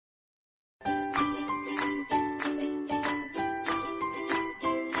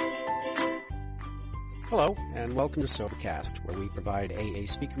Hello, and welcome to Sobercast, where we provide AA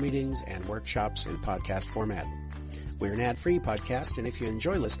speaker meetings and workshops in podcast format. We're an ad-free podcast, and if you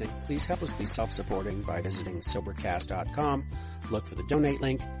enjoy listening, please help us be self-supporting by visiting Sobercast.com, look for the donate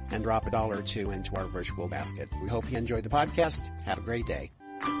link, and drop $1 or $2 into our virtual basket. We hope you enjoy the podcast. Have a great day.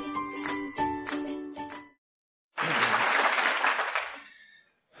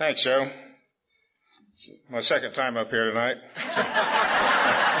 Thanks, Joe. It's my second time up here tonight.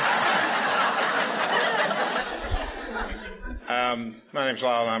 My name's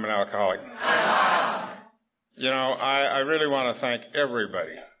Lyle, and I'm an alcoholic. You know, I really want to thank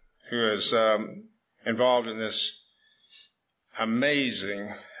everybody who is involved in this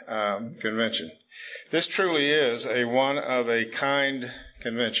amazing convention. This truly is a one-of-a-kind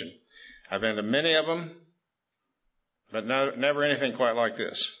convention. I've been to many of them, but never anything quite like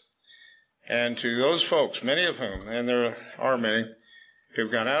this. And to those folks, many of whom, and there are many,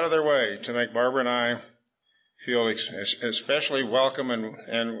 who've gone out of their way to make Barbara and I feel especially welcome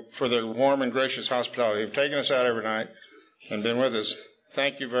and for their warm and gracious hospitality, who've taken us out every night and been with us.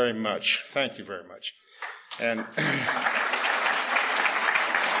 Thank you very much. Thank you very much. And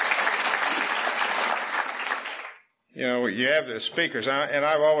you know, you have the speakers, and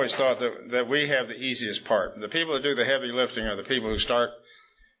I've always thought that we have the easiest part. The people that do the heavy lifting are the people who start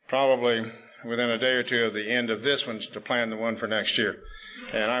probably within a day or two of the end of this one to plan the one for next year.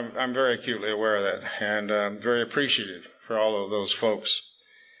 And I'm very acutely aware of that, and very appreciative for all of those folks.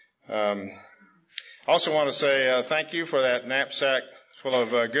 Also want to say thank you for that knapsack full of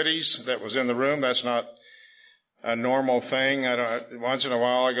goodies that was in the room. That's not a normal thing. Once in a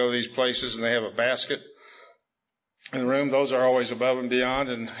while I go to these places and they have a basket in the room. Those are always above and beyond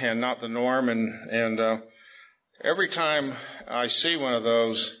and not the norm. And every time I see one of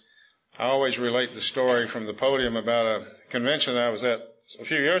those, I always relate the story from the podium about a convention that I was at a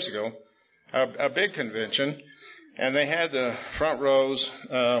few years ago, a big convention, and they had the front rows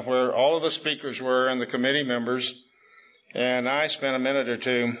where all of the speakers were and the committee members, and I spent a minute or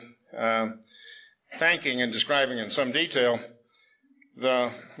two thanking and describing in some detail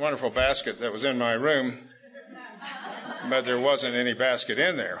the wonderful basket that was in my room, but there wasn't any basket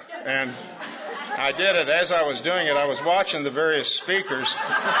in there. And I did it. As I was doing it, I was watching the various speakers.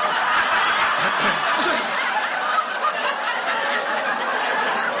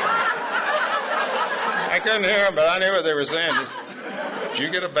 I couldn't hear them, but I knew what they were saying. Did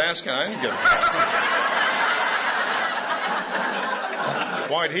you get a basket? I didn't get a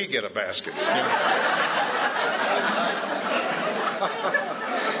basket. Why'd he get a basket?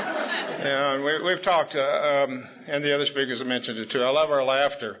 And we've talked, and the other speakers have mentioned it too. I love our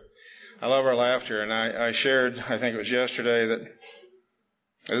laughter. And I shared, I think it was yesterday, that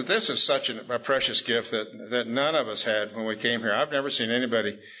this is such a precious gift that none of us had when we came here. I've never seen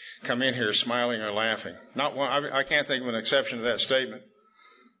anybody come in here smiling or laughing. Not one. I can't think of an exception to that statement.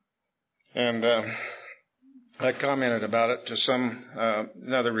 And I commented about it to some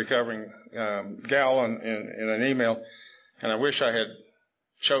another recovering gal in an email, and I wish I had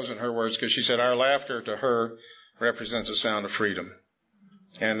chosen her words, because she said our laughter to her represents a sound of freedom.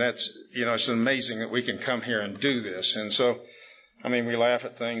 And that's, you know, it's amazing that we can come here and do this. And so, I mean, we laugh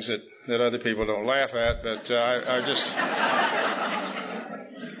at things that other people don't laugh at, but I just,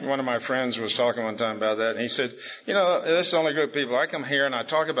 one of my friends was talking one time about that, and he said, you know, this is the only group of people. I come here and I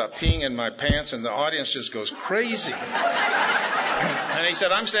talk about peeing in my pants, and the audience just goes crazy. And he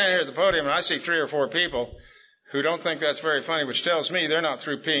said, I'm standing here at the podium, and I see 3 or 4 people who don't think that's very funny, which tells me they're not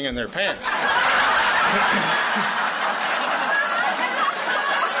through peeing in their pants.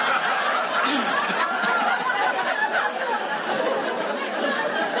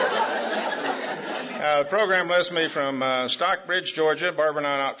 The program lists me from Stockbridge, Georgia. Barbara and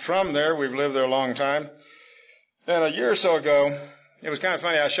I are not from there. We've lived there a long time. And a year or so ago, it was kind of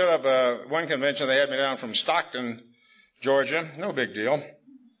funny. I showed up one convention. They had me down from Stockton, Georgia. No big deal.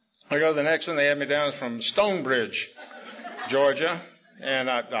 I go to the next one. They had me down from Stonebridge, Georgia. And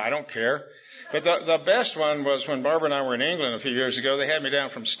I don't care. But the best one was when Barbara and I were in England a few years ago. They had me down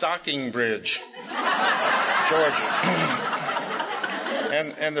from Stockingbridge, Georgia.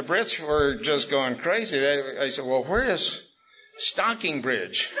 And the Brits were just going crazy. They said, well, where is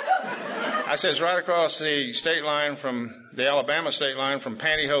Stockingbridge? I said, it's right across the state line from the Alabama state line from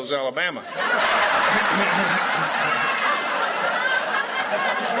Pantyhose, Alabama.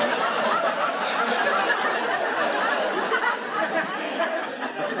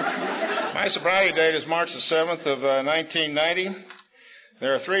 My sobriety date is March the 7th of 1990.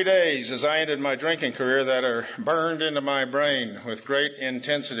 There are 3 days as I ended my drinking career that are burned into my brain with great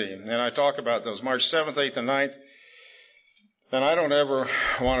intensity. And I talk about those, March 7th, 8th, and 9th. And I don't ever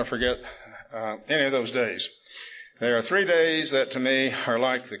want to forget any of those days. There are 3 days that to me are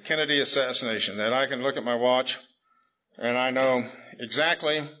like the Kennedy assassination, that I can look at my watch and I know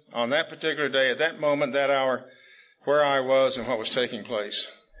exactly on that particular day, at that moment, that hour, where I was and what was taking place.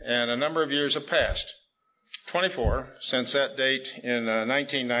 And a number of years have passed, 24 since that date in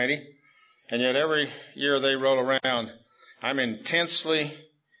 1990, and yet every year they roll around, I'm intensely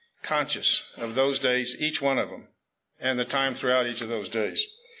conscious of those days, each one of them, and the time throughout each of those days.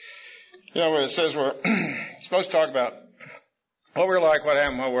 You know, when it says we're supposed to talk about what we're like, what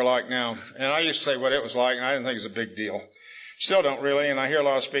happened, what we're like now, and I used to say what it was like, and I didn't think it was a big deal. Still don't really, and I hear a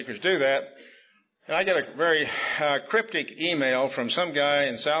lot of speakers do that. And I get a very cryptic email from some guy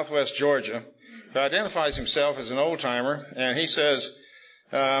in southwest Georgia who identifies himself as an old-timer, and he says,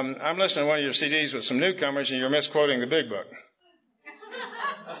 I'm listening to one of your CDs with some newcomers, and you're misquoting the Big Book.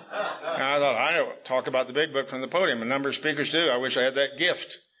 And I thought, I don't talk about the Big Book from the podium. A number of speakers do. I wish I had that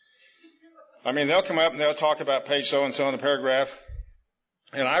gift. I mean, they'll come up and they'll talk about page so-and-so in the paragraph.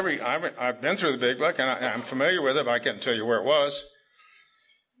 And I've been through the Big Book, and I'm familiar with it, but I can't tell you where it was.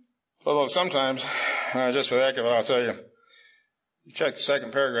 Although sometimes, just for the heck of it, I'll tell you, you check the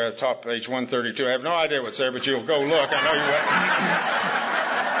second paragraph, top page 132. I have no idea what's there, but you'll go look. I know you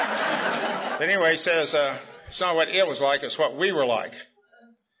will. But anyway, he says, it's not what it was like, it's what we were like.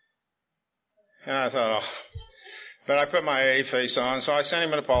 And I thought, oh. But I put my AA face on, so I sent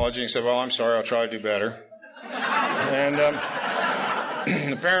him an apology and said, well, I'm sorry, I'll try to do better. And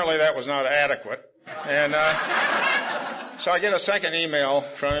apparently that was not adequate. And so I get a second email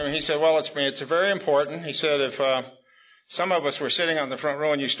from him, and he said, well, it's very important. He said, if some of us were sitting on the front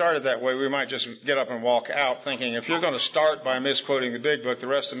row and you started that way, we might just get up and walk out thinking, if you're going to start by misquoting the Big Book, the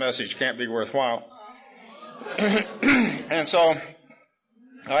rest of the message can't be worthwhile. And so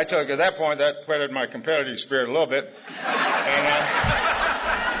I took, at that point, that whetted my competitive spirit a little bit. And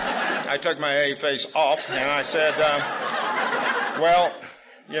I took my AA face off, and I said, well,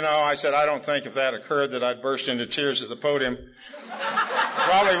 you know, I said, I don't think if that occurred that I'd burst into tears at the podium.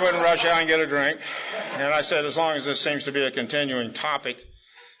 Probably wouldn't rush out and get a drink. And I said, as long as this seems to be a continuing topic,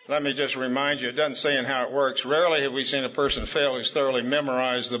 let me just remind you, it doesn't say in how it works. Rarely have we seen a person fail who's thoroughly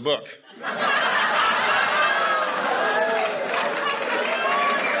memorized the book.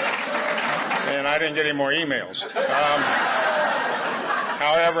 And I didn't get any more emails.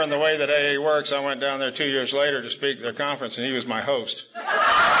 However, in the way that AA works, I went down there 2 years later to speak at their conference, and he was my host.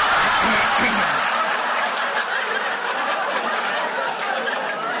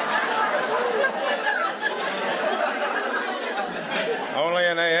 Only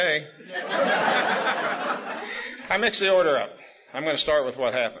in AA. I mixed the order up. I'm going to start with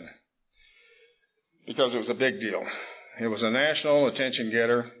what happened, because it was a big deal. It was a national attention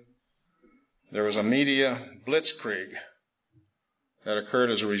getter. There was a media blitzkrieg that occurred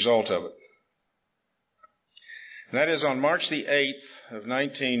as a result of it. And that is on March the 8th of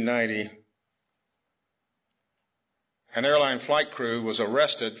 1990, an airline flight crew was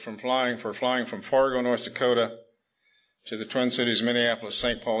arrested for flying from Fargo, North Dakota to the Twin Cities, Minneapolis,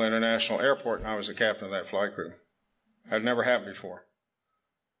 St. Paul International Airport, and I was the captain of that flight crew. That had never happened before.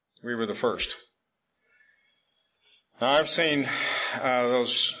 We were the first. Now, I've seen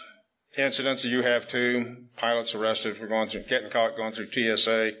those incidents that you have too. Pilots arrested for getting caught going through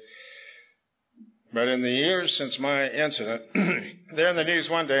TSA. But in the years since my incident, they're in the news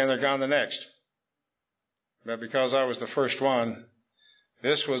one day and they're gone the next. But because I was the first one,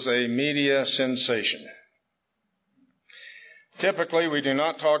 this was a media sensation. Typically, we do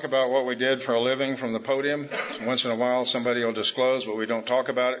not talk about what we did for a living from the podium. Once in a while, somebody will disclose, but we don't talk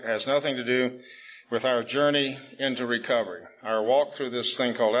about it. It has nothing to do with our journey into recovery, our walk through this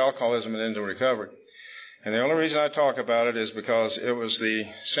thing called alcoholism and into recovery. And the only reason I talk about it is because it was the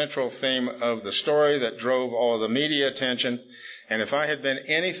central theme of the story that drove all of the media attention. And if I had been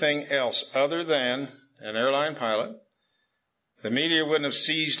anything else other than an airline pilot, the media wouldn't have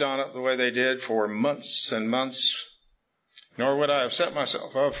seized on it the way they did for months and months, nor would I have set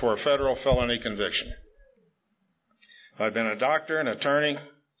myself up for a federal felony conviction. If I'd been a doctor, an attorney,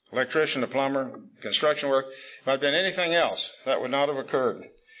 electrician, a plumber, construction work, if I'd been anything else, that would not have occurred.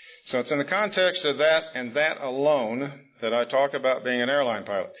 So it's in the context of that and that alone that I talk about being an airline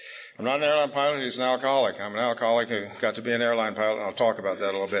pilot. I'm not an airline pilot who's an alcoholic. I'm an alcoholic who got to be an airline pilot, and I'll talk about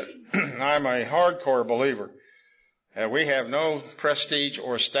that a little bit. I'm a hardcore believer that we have no prestige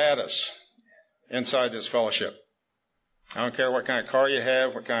or status inside this fellowship. I don't care what kind of car you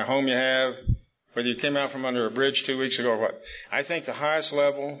have, what kind of home you have, whether you came out from under a bridge 2 weeks ago or what. I think the highest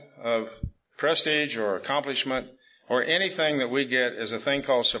level of prestige or accomplishment or anything that we get is a thing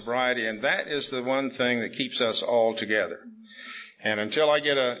called sobriety, and that is the one thing that keeps us all together. And until I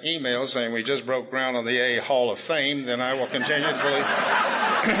get an email saying we just broke ground on the A Hall of Fame, then I will continue to believe.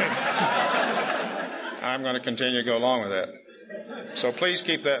 I'm going to continue to go along with that. So please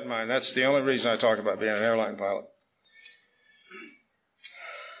keep that in mind. That's the only reason I talk about being an airline pilot.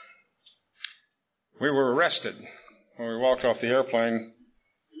 We were arrested when we walked off the airplane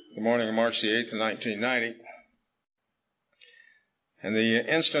the morning of March the 8th, 1990. And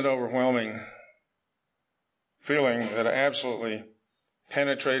the instant overwhelming feeling that absolutely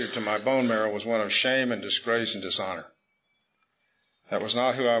penetrated to my bone marrow was one of shame and disgrace and dishonor. That was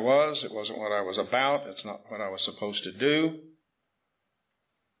not who I was. It wasn't what I was about. It's not what I was supposed to do.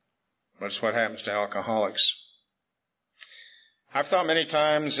 But it's what happens to alcoholics. I've thought many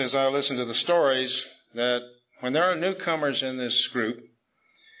times as I listen to the stories that when there are newcomers in this group,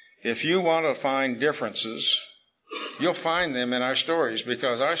 if you want to find differences, you'll find them in our stories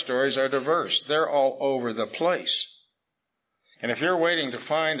because our stories are diverse. They're all over the place. And if you're waiting to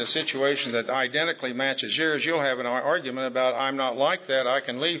find a situation that identically matches yours, you'll have an argument about, I'm not like that, I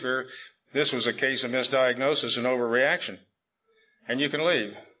can leave here. This was a case of misdiagnosis and overreaction. And you can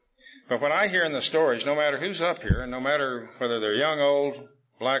leave. But what I hear in the stories, no matter who's up here, and no matter whether they're young, old,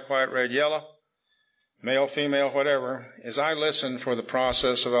 black, white, red, yellow, male, female, whatever, is I listen for the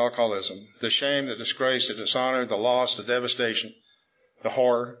process of alcoholism, the shame, the disgrace, the dishonor, the loss, the devastation, the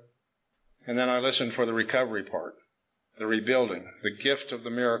horror, and then I listen for the recovery part, the rebuilding, the gift of the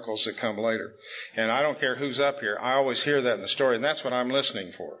miracles that come later. And I don't care who's up here, I always hear that in the story, and that's what I'm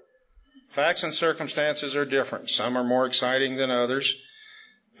listening for. Facts and circumstances are different. Some are more exciting than others,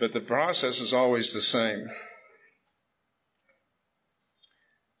 but the process is always the same.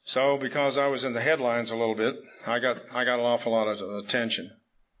 So, because I was in the headlines a little bit, I got an awful lot of attention.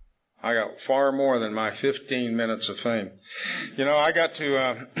 I got far more than my 15 minutes of fame. You know, I got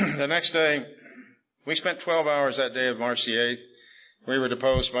to, the next day, we spent 12 hours that day of March the 8th. We were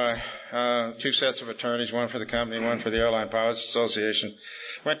deposed by two sets of attorneys, one for the company, one for the Airline Pilots Association.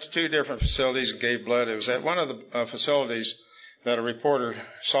 Went to two different facilities and gave blood. It was at one of the facilities that a reporter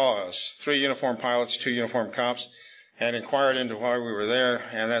saw us, 3 uniformed pilots, 2 uniformed cops, and inquired into why we were there,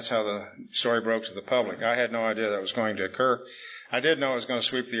 and that's how the story broke to the public. I had no idea that was going to occur. I did know it was going to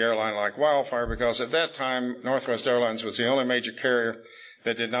sweep the airline like wildfire because at that time, Northwest Airlines was the only major carrier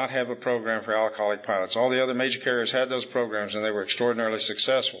that did not have a program for alcoholic pilots. All the other major carriers had those programs, and they were extraordinarily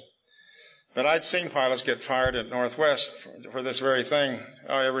successful. But I'd seen pilots get fired at Northwest for this very thing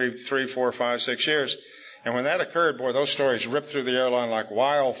every 3, 4, 5, 6 years. And when that occurred, boy, those stories ripped through the airline like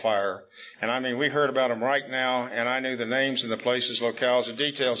wildfire. And I mean, we heard about them right now, and I knew the names and the places, locales, and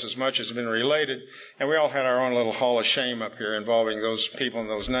details as much as had been related. And we all had our own little hall of shame up here involving those people and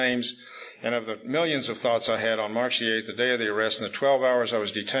those names. And of the millions of thoughts I had on March the 8th, the day of the arrest, and the 12 hours I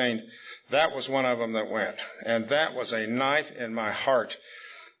was detained, that was one of them that went. And that was a knife in my heart.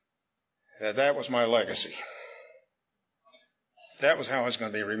 That was my legacy. That was how I was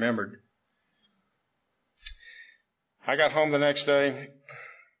going to be remembered. I got home the next day.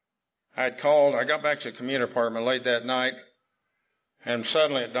 I got back to the commuter apartment late that night, and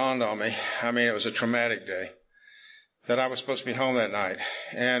suddenly it dawned on me, it was a traumatic day, that I was supposed to be home that night.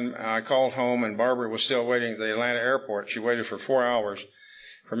 And I called home, and Barbara was still waiting at the Atlanta airport. She waited for 4 hours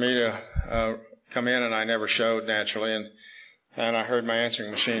for me to come in, and I never showed, naturally. And I heard my answering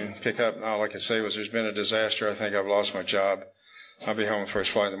machine pick up, and all I could say was, there's been a disaster. I think I've lost my job. I'll be home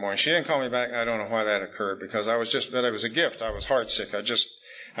first flight in the morning. She didn't call me back, and I don't know why that occurred, because but it was a gift. I was heartsick. I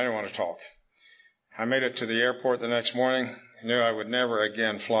didn't want to talk. I made it to the airport the next morning. I knew I would never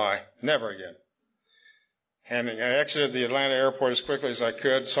again fly. Never again. And I exited the Atlanta airport as quickly as I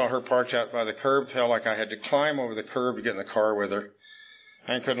could, saw her parked out by the curb, felt like I had to climb over the curb to get in the car with her,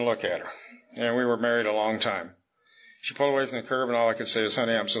 and couldn't look at her. And we were married a long time. She pulled away from the curb, and all I could say is,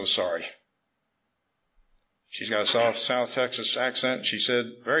 honey, I'm so sorry. She's got a soft South Texas accent. She said,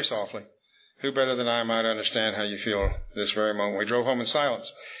 very softly, who better than I might understand how you feel this very moment? We drove home in silence.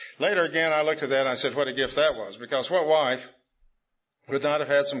 Later again, I looked at that and I said, what a gift that was. Because what wife would not have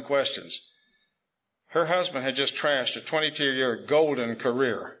had some questions? Her husband had just trashed a 22-year golden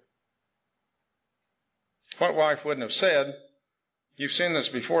career. What wife wouldn't have said, you've seen this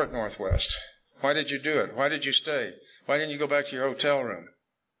before at Northwest. Why did you do it? Why did you stay? Why didn't you go back to your hotel room?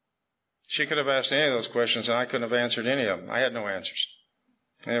 She could have asked any of those questions, and I couldn't have answered any of them. I had no answers.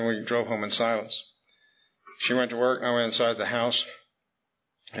 And we drove home in silence. She went to work, and I went inside the house,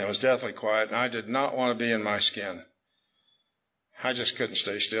 and it was deathly quiet, and I did not want to be in my skin. I just couldn't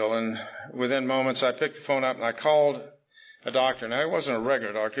stay still, and within moments, I picked the phone up, and I called a doctor. Now, he wasn't a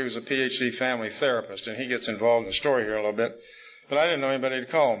regular doctor. He was a PhD family therapist, and he gets involved in the story here a little bit. But I didn't know anybody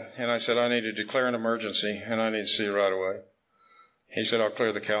to call, and I said, I need to declare an emergency, and I need to see you right away. He said, I'll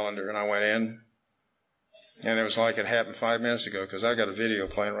clear the calendar. And I went in, and it was like it happened 5 minutes ago, because I got a video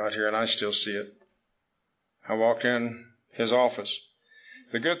playing right here, and I still see it. I walked in his office.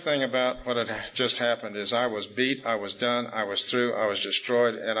 The good thing about what had just happened is I was beat, I was done, I was through, I was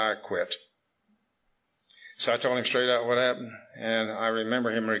destroyed, and I quit. So I told him straight out what happened, and I remember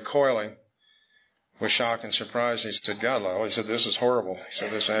him recoiling with shock and surprise. He said, God, Lyle, he said, this is horrible. He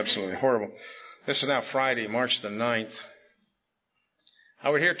said, this is absolutely horrible. This is now Friday, March the 9th. I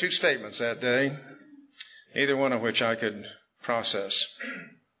would hear 2 statements that day, neither one of which I could process.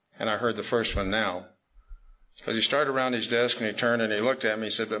 And I heard the first one now. Because he started around his desk and he turned and he looked at me.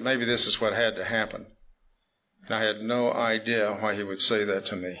 He said, but maybe this is what had to happen. And I had no idea why he would say that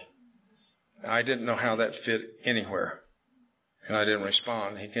to me. I didn't know how that fit anywhere. And I didn't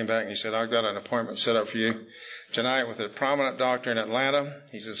respond. He came back and he said, I've got an appointment set up for you tonight with a prominent doctor in Atlanta.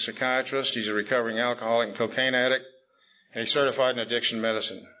 He's a psychiatrist. He's a recovering alcoholic and cocaine addict. And he's certified in addiction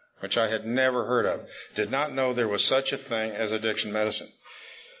medicine, which I had never heard of. Did not know there was such a thing as addiction medicine.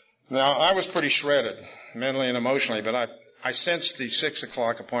 Now, I was pretty shredded, mentally and emotionally, but I sensed the 6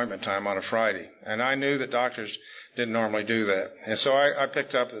 o'clock appointment time on a Friday, and I knew that doctors didn't normally do that. And so I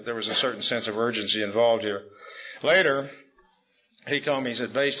picked up that there was a certain sense of urgency involved here. Later, he told me, he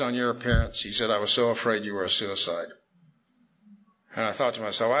said, based on your appearance, he said, I was so afraid you were a suicide. And I thought to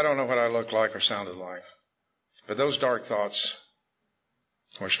myself, I don't know what I looked like or sounded like, but those dark thoughts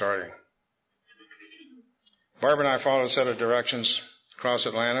were starting. Barbara and I followed a set of directions across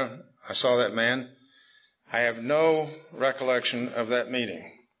Atlanta. I saw that man. I have no recollection of that meeting.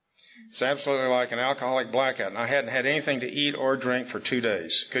 It's absolutely like an alcoholic blackout. And I hadn't had anything to eat or drink for 2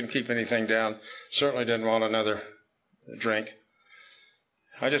 days. Couldn't keep anything down. Certainly didn't want another drink.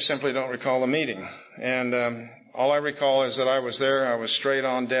 I just simply don't recall the meeting. And all I recall is that I was there. I was straight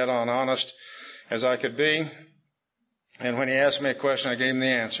on, dead on, honest as I could be. And when he asked me a question, I gave him the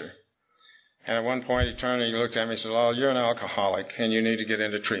answer. And at one point he turned and he looked at me and said, Lyle, you're an alcoholic and you need to get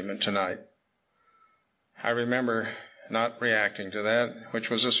into treatment tonight. I remember not reacting to that,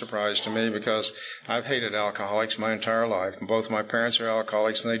 which was a surprise to me because I've hated alcoholics my entire life. Both my parents are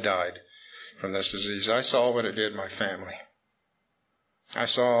alcoholics and they died from this disease. I saw what it did to my family. I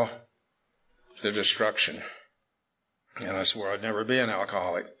saw the destruction. And I swore I'd never be an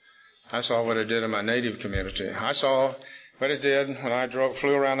alcoholic. I saw what it did in my native community. I saw what it did when I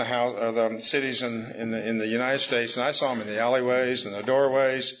flew around the house, or the cities in the United States, and I saw them in the alleyways and the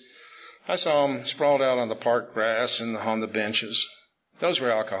doorways. I saw them sprawled out on the park grass and on the benches. Those were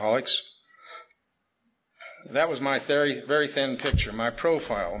alcoholics. That was my very, very thin picture, my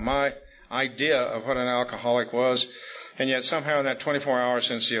profile, my idea of what an alcoholic was. And yet somehow in that 24 hours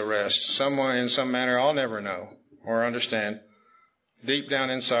since the arrest, someone in some manner I'll never know or understand, deep down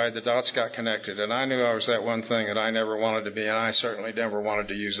inside, the dots got connected, and I knew I was that one thing that I never wanted to be, and I certainly never wanted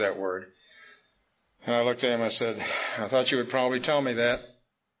to use that word. And I looked at him and I said, I thought you would probably tell me that,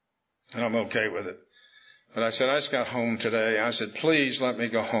 and I'm okay with it. But I said, I just got home today. I said, please let me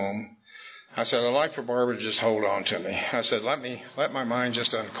go home. I said, I'd like for Barbara to just hold on to me. I said, let my mind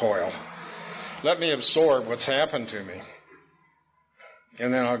just uncoil. Let me absorb what's happened to me,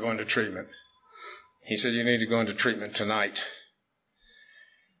 and then I'll go into treatment. He said, you need to go into treatment tonight.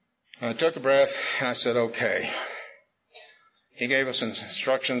 I took a breath, and I said, okay. He gave us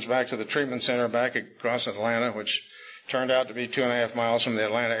instructions back to the treatment center back across Atlanta, which turned out to be 2.5 miles from the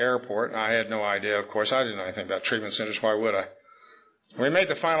Atlanta airport. I had no idea, of course. I didn't know anything about treatment centers. Why would I? We made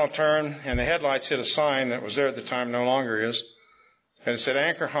the final turn, and the headlights hit a sign that was there at the time, no longer is, and it said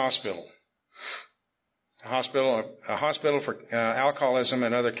Anchor Hospital. A hospital for alcoholism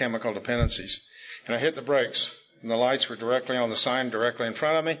and other chemical dependencies. And I hit the brakes, and the lights were directly on the sign, directly in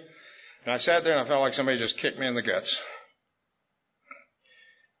front of me. And I sat there and I felt like somebody just kicked me in the guts.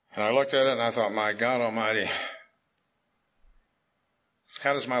 And I looked at it and I thought, my God Almighty,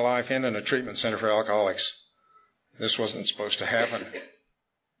 how does my life end in a treatment center for alcoholics? This wasn't supposed to happen.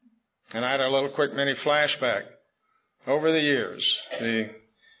 And I had a little quick mini flashback. Over the years, the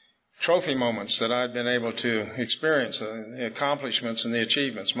trophy moments that I'd been able to experience, the accomplishments and the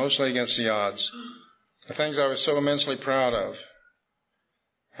achievements, mostly against the odds, the things I was so immensely proud of.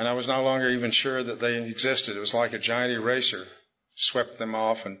 And I was no longer even sure that they existed. It was like a giant eraser swept them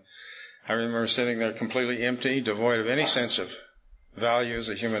off. And I remember sitting there completely empty, devoid of any sense of value as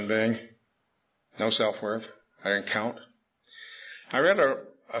a human being. No self-worth. I didn't count. I read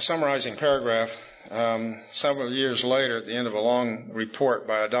a summarizing paragraph several years later at the end of a long report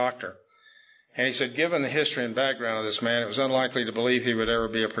by a doctor. And he said, given the history and background of this man, it was unlikely to believe he would ever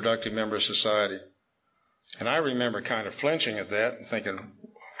be a productive member of society. And I remember kind of flinching at that and thinking,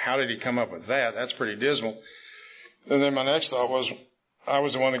 how did he come up with that? That's pretty dismal. And then my next thought was, I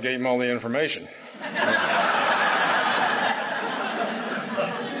was the one that gave him all the information.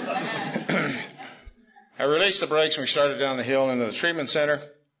 I released the brakes and we started down the hill into the treatment center.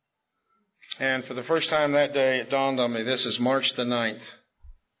 And for the first time that day, it dawned on me, this is March the 9th.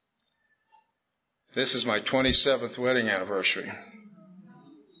 This is my 27th wedding anniversary.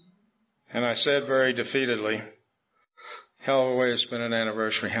 And I said very defeatedly, hell of a way to spend an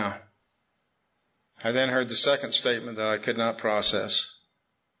anniversary, huh? I then heard the second statement that I could not process.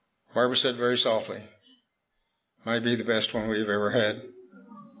 Barbara said very softly, might be the best one we've ever had.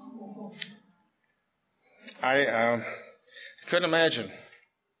 I couldn't imagine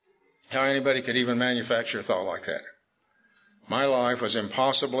how anybody could even manufacture a thought like that. My life was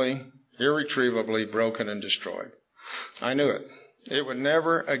impossibly, irretrievably broken and destroyed. I knew it. It would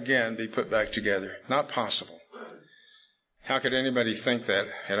never again be put back together. Not possible. How could anybody think that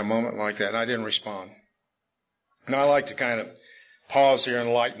at a moment like that? And I didn't respond. Now, I like to kind of pause here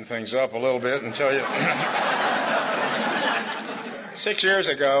and lighten things up a little bit and tell you. 6 years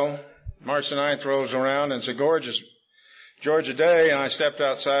ago, March the 9th rolls around, and it's a gorgeous Georgia day, and I stepped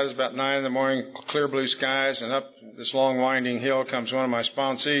outside. It was about 9 in the morning, clear blue skies, and up this long winding hill comes one of my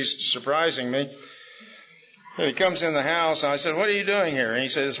sponsees, surprising me. And he comes in the house, and I said, what are you doing here? And he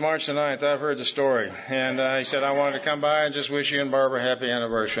said, it's March the 9th. I've heard the story. And he said, I wanted to come by and just wish you and Barbara a happy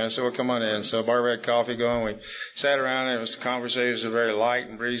anniversary. I said, well, come on in. So Barbara had coffee going. We sat around, and the conversations were very light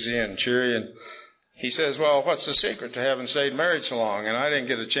and breezy and cheery. And he says, well, what's the secret to having stayed married so long? And I didn't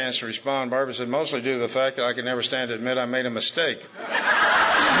get a chance to respond. Barbara said, mostly due to the fact that I could never stand to admit I made a mistake.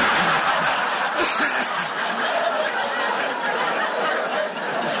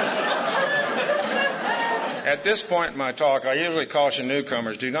 At this point in my talk, I usually caution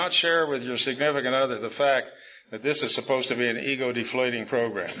newcomers, do not share with your significant other the fact that this is supposed to be an ego-deflating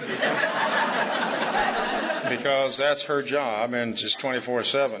program. Because that's her job, and just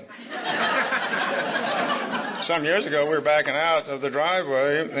 24/7. Some years ago, we were backing out of the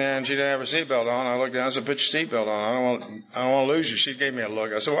driveway, and she didn't have her seatbelt on. I looked down and said, put your seatbelt on. I don't want to lose you. She gave me a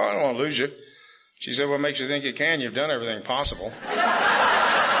look. I said, well, I don't want to lose you. She said, what makes you think you can? You've done everything possible.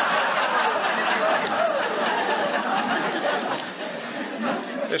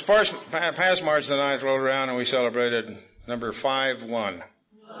 This past March the 9th rolled around, and we celebrated number 5-1. You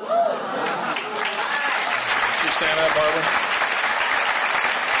stand up, Barbara.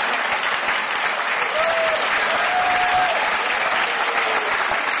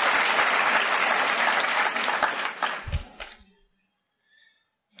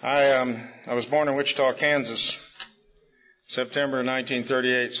 I was born in Wichita, Kansas, September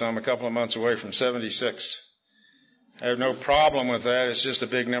 1938, so I'm a couple of months away from 76. I have no problem with that. It's just a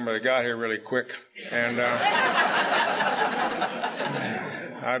big number that got here really quick. And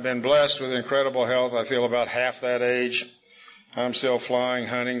I've been blessed with incredible health. I feel about half that age. I'm still flying,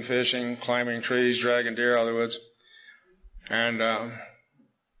 hunting, fishing, climbing trees, dragging deer out of the woods. And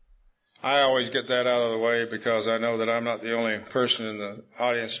I always get that out of the way because I know that I'm not the only person in the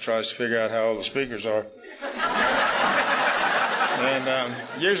audience that tries to figure out how old the speakers are. And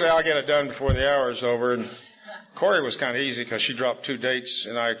usually I'll get it done before the hour is over. And Corey was kind of easy because she dropped 2 dates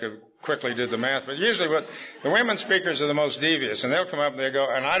and I could quickly do the math. But usually the women speakers are the most devious, and they'll come up and they'll go,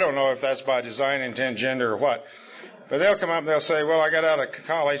 and I don't know if that's by design, intent, gender, or what, but they'll come up and they'll say, well, I got out of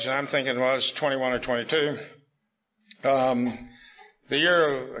college, and I'm thinking, well, it's 21 or 22. The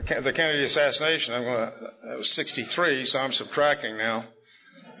year of the Kennedy assassination, it was 63, so I'm subtracting now.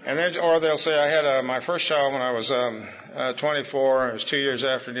 And then, or they'll say, I had my first child when I was 24. It was 2 years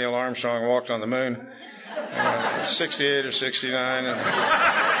after Neil Armstrong walked on the moon. 68 or 69. And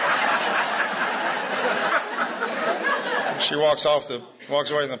she walks away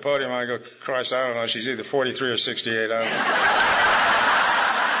from the podium. I go, Christ, I don't know. She's either 43 or 68. I don't know.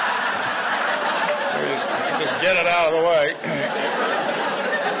 So just get it out of the way.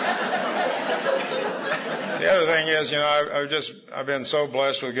 The other thing is, I've been so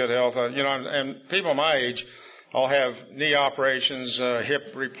blessed with good health. And people my age all have knee operations,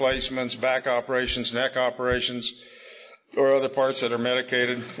 hip replacements, back operations, neck operations, or other parts that are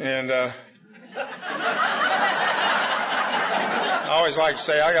medicated. And I always like to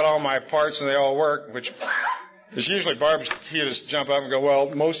say I got all my parts and they all work, which is usually Barb's cue to jump up and go, well,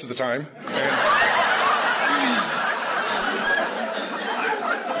 most of the time.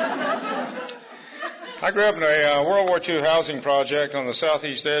 I grew up in a World War II housing project on the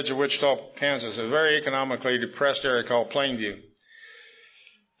southeast edge of Wichita, Kansas, a very economically depressed area called Plainview.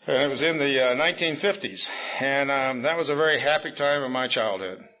 And it was in the 1950s, and that was a very happy time of my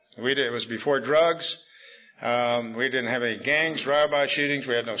childhood. It was before drugs. We didn't have any gangs, drive-by shootings.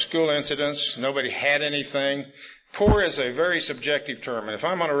 We had no school incidents. Nobody had anything. Poor is a very subjective term. And if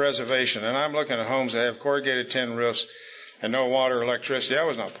I'm on a reservation and I'm looking at homes that have corrugated tin roofs and no water or electricity, I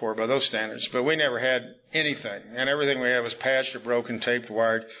was not poor by those standards. But we never had anything. And everything we had was patched or broken, taped,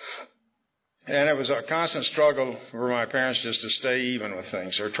 wired. And it was a constant struggle for my parents just to stay even with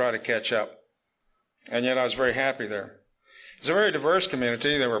things or try to catch up. And yet I was very happy there. It's a very diverse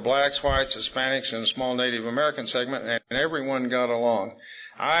community. There were blacks, whites, Hispanics, and a small Native American segment, and everyone got along.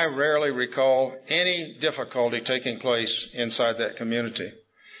 I rarely recall any difficulty taking place inside that community.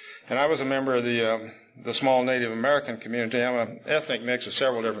 And I was a member of the small Native American community. I'm an ethnic mix of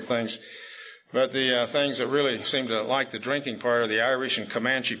several different things. But the things that really seem to like the drinking part are the Irish and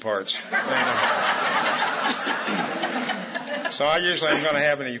Comanche parts. So I usually am going to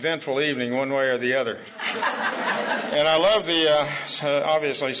have an eventful evening one way or the other. And I love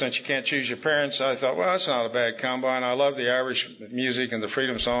obviously, since you can't choose your parents, I thought, well, that's not a bad combo. And I love the Irish music and the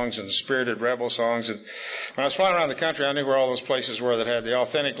freedom songs and the spirited rebel songs. And when I was flying around the country, I knew where all those places were that had the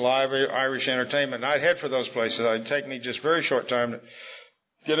authentic live Irish entertainment. And I'd head for those places. It'd take me just a very short time to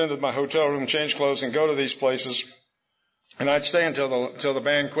get into my hotel room, change clothes, and go to these places. And I'd stay until the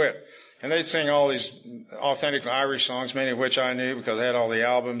band quit. And they'd sing all these authentic Irish songs, many of which I knew because I had all the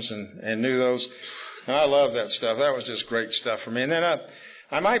albums and knew those. And I loved that stuff. That was just great stuff for me. And then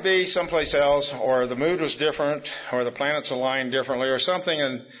I might be someplace else, or the mood was different, or the planets aligned differently, or something,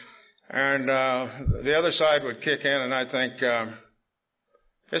 and the other side would kick in, and I'd think,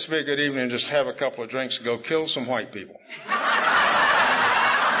 this would be a good evening to just have a couple of drinks and go kill some white people.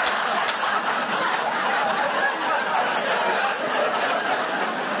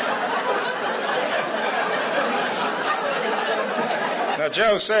 Now,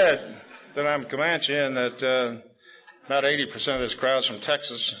 Joe said that I'm Comanche and that about 80% of this crowd's from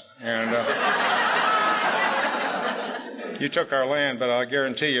Texas. And you took our land, but I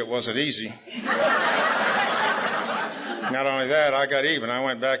guarantee you it wasn't easy. Not only that, I got even. I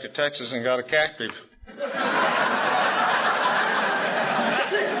went back to Texas and got a captive.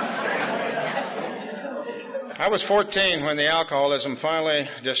 I was 14 when the alcoholism finally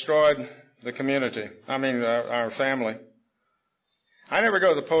destroyed the community. Our family. I never go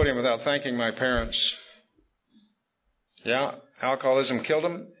to the podium without thanking my parents. Yeah, alcoholism killed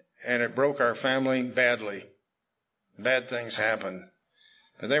them, and it broke our family badly. Bad things happened.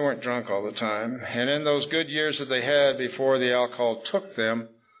 But they weren't drunk all the time. And in those good years that they had before the alcohol took them,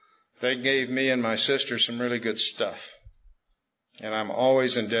 they gave me and my sister some really good stuff. And I'm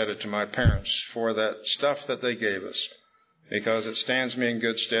always indebted to my parents for that stuff that they gave us, because it stands me in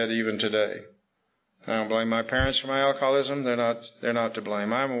good stead even today. I don't blame my parents for my alcoholism. They're not to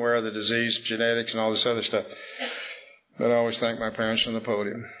blame. I'm aware of the disease, genetics, and all this other stuff. But I always thank my parents from the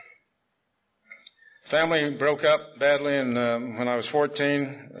podium. Family broke up badly, and when I was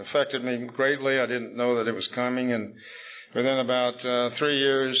 14, it affected me greatly. I didn't know that it was coming. And within about 3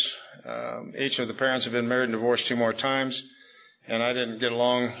 years, each of the parents had been married and divorced 2 more times. And I didn't get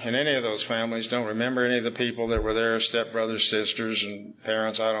along in any of those families. Don't remember any of the people that were there, stepbrothers, sisters, and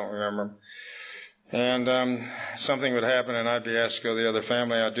parents. I don't remember them. And something would happen, and I'd be asked to go to the other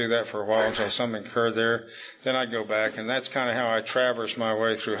family. I'd do that for a while until something occurred there. Then I'd go back, and that's kind of how I traversed my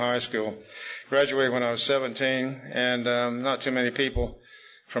way through high school. Graduated when I was 17, and not too many people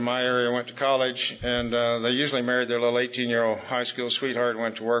from my area went to college, and they usually married their little 18-year-old high school sweetheart and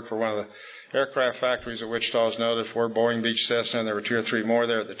went to work for one of the aircraft factories that Wichita is noted for, Boeing, Beech, Cessna, and there were 2 or 3 more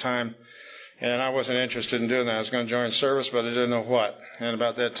there at the time. And I wasn't interested in doing that. I was going to join service, but I didn't know what. And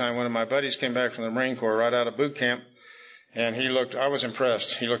about that time, one of my buddies came back from the Marine Corps right out of boot camp, and I was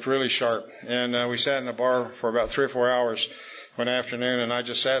impressed. He looked really sharp. And we sat in a bar for about 3 or 4 hours one afternoon, and I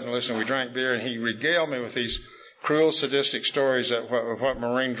just sat and listened. We drank beer, and he regaled me with these cruel, sadistic stories of what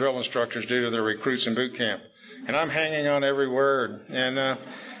Marine drill instructors do to their recruits in boot camp. And I'm hanging on every word. And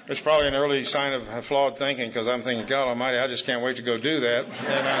it's probably an early sign of flawed thinking, because I'm thinking, God Almighty, I just can't wait to go do that.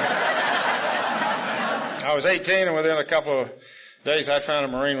 And I was 18, and within a couple of days, I found a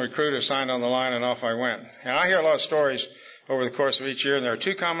Marine recruit who signed on the line, and off I went. And I hear a lot of stories over the course of each year, and there are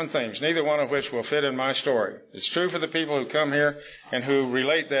 2 common things, neither one of which will fit in my story. It's true for the people who come here and who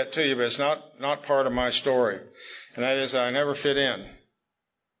relate that to you, but it's not part of my story. And that is, I never fit in.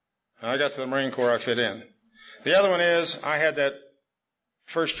 When I got to the Marine Corps, I fit in. The other one is, I had that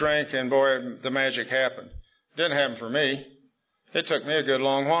first drink, and boy, the magic happened. It didn't happen for me. It took me a good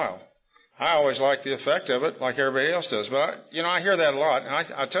long while. I always like the effect of it, like everybody else does. But, I hear that a lot.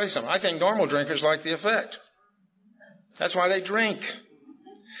 And I'll tell you something. I think normal drinkers like the effect. That's why they drink.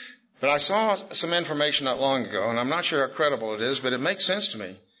 But I saw some information not long ago, and I'm not sure how credible it is, but it makes sense to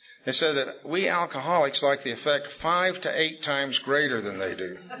me, It said that we alcoholics like the effect 5 to 8 times greater than they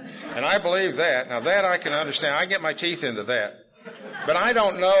do. And I believe that. Now that I can understand. I get my teeth into that. But I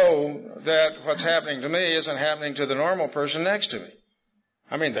don't know that what's happening to me isn't happening to the normal person next to me.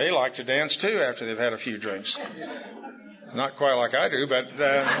 I mean, they like to dance too after they've had a few drinks. Not quite like I do, but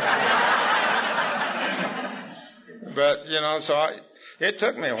it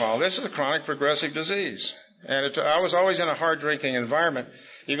took me a while. This is a chronic progressive disease. And I was always in a hard drinking environment.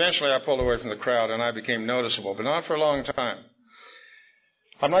 Eventually I pulled away from the crowd and I became noticeable, but not for a long time.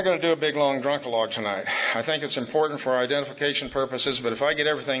 I'm not going to do a big long drunkalogue tonight. I think it's important for identification purposes, but if I get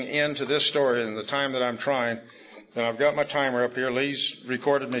everything into this story in the time that I'm trying, then I've got my timer up here. Lee's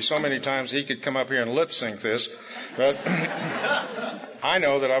recorded me so many times he could come up here and lip sync this, but I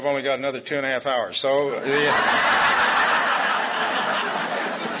know that I've only got another 2.5 hours.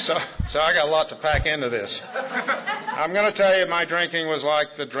 So I got a lot to pack into this. I'm going to tell you my drinking was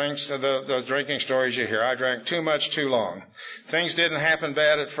like the drinking stories you hear. I drank too much too long. Things didn't happen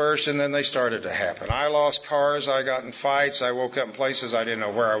bad at first, and then they started to happen. I lost cars. I got in fights. I woke up in places I didn't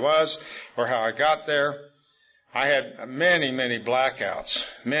know where I was or how I got there. I had many, many blackouts.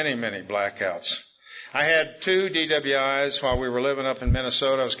 Many, many blackouts. I had 2 DWIs while we were living up in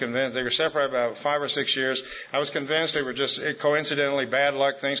Minnesota. I was convinced they were separated about 5 or 6 years. I was convinced they were just coincidentally bad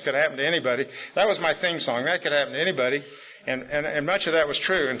luck. Things could happen to anybody. That was my theme song. That could happen to anybody. And much of that was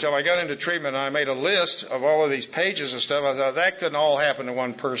true until I got into treatment and I made a list of all of these pages of stuff. I thought that couldn't all happen to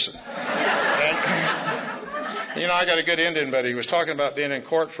one person. And, I got a good Indian buddy who was talking about being in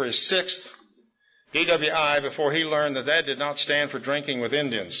court for his 6th DWI before he learned that did not stand for drinking with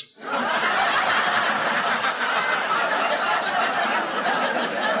Indians.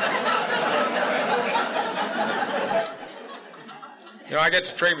 I get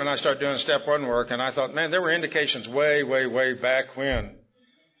to treatment, I start doing step 1 work, and I thought, man, there were indications way, way, way back when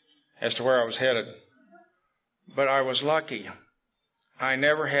as to where I was headed. But I was lucky. I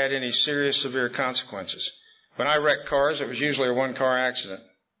never had any serious, severe consequences. When I wrecked cars, it was usually a 1-car accident.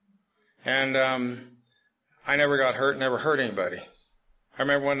 And I never got hurt, never hurt anybody. I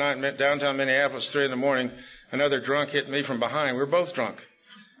remember one night in downtown Minneapolis, 3 a.m, another drunk hit me from behind. We were both drunk.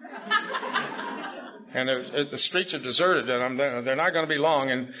 And the streets are deserted, and they're not going to be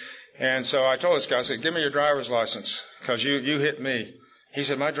long. And so I told this guy, I said, give me your driver's license, because you hit me. He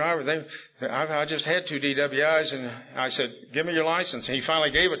said, my driver, I just had 2 DWIs. And I said, give me your license. And he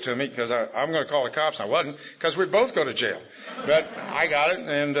finally gave it to me, because I'm going to call the cops. I wasn't, because we'd both go to jail. But I got it,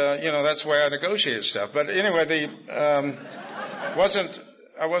 and, that's the way I negotiated stuff. But anyway, I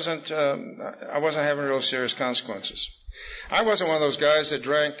wasn't having real serious consequences. I wasn't one of those guys that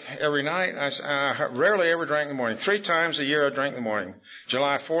drank every night. I rarely ever drank in the morning. 3 times a year I drank in the morning.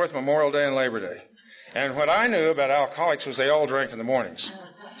 July 4th, Memorial Day, and Labor Day. And what I knew about alcoholics was they all drank in the mornings.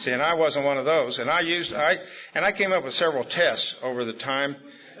 See, and I wasn't one of those. And I came up with several tests over the time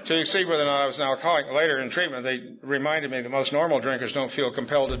to see whether or not I was an alcoholic. Later in treatment, they reminded me that most normal drinkers don't feel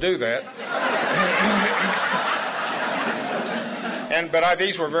compelled to do that. But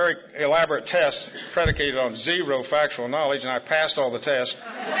these were very elaborate tests predicated on 0 factual knowledge, and I passed all the tests.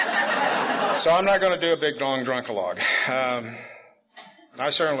 So I'm not going to do a big, long drunkalogue. I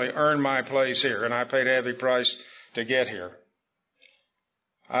certainly earned my place here, and I paid a heavy price to get here.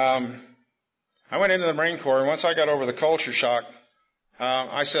 I went into the Marine Corps, and once I got over the culture shock,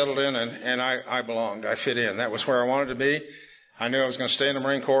 I settled in, and I belonged. I fit in. That was where I wanted to be. I knew I was going to stay in the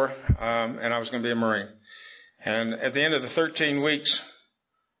Marine Corps, and I was going to be a Marine. And at the end of the 13 weeks,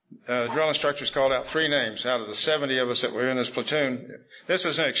 the drill instructors called out 3 names out of the 70 of us that were in this platoon. This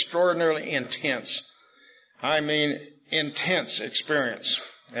was an extraordinarily intense experience.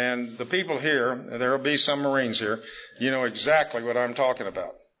 And the people here, there will be some Marines here, you know exactly what I'm talking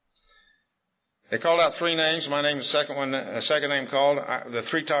about. They called out 3 names. My name is the second name called. The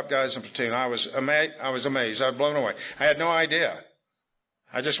 3 top guys in the platoon. I was amazed. I was blown away. I had no idea.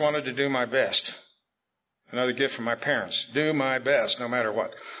 I just wanted to do my best. Another gift from my parents. Do my best, no matter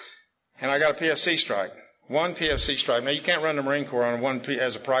what. And I got a PFC strike. 1 PFC strike. Now, you can't run the Marine Corps on 1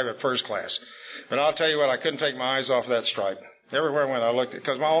 as a private first class. But I'll tell you what, I couldn't take my eyes off that strike. Everywhere I went, I looked at,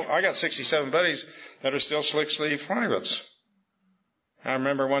 because I got 67 buddies that are still slick sleeve privates. I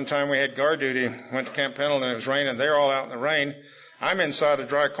remember one time we had guard duty, went to Camp Pendleton, and it was raining. They're all out in the rain. I'm inside a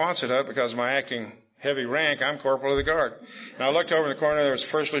dry Quonset hut because of my acting heavy rank. I'm corporal of the guard. And I looked over in the corner, there was a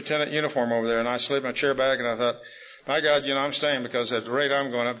first lieutenant uniform over there, and I slid my chair back, and I thought, my God, I'm staying, because at the rate I'm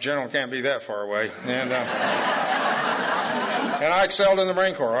going up, general can't be that far away. And I excelled in the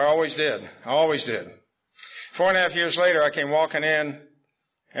Marine Corps. I always did. 4.5 years later, I came walking in,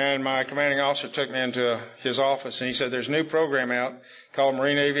 And my commanding officer took me into his office, and he said, there's a new program out called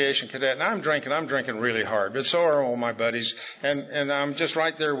Marine Aviation Cadet. And I'm drinking really hard, but so are all my buddies, and I'm just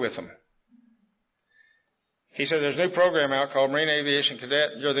right there with them. He said, there's a new program out called Marine Aviation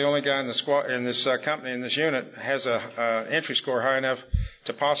Cadet. You're the only guy in the squad, in this company, in this unit, has a entry score high enough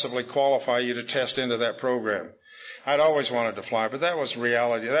to possibly qualify you to test into that program. I'd always wanted to fly, but that was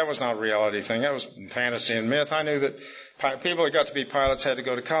reality. That was not a reality thing. That was fantasy and myth. I knew that people that got to be pilots had to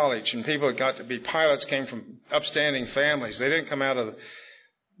go to college, and people that got to be pilots came from upstanding families. They didn't come out of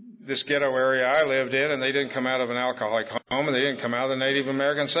this ghetto area I lived in, and they didn't come out of an alcoholic home, and they didn't come out of the Native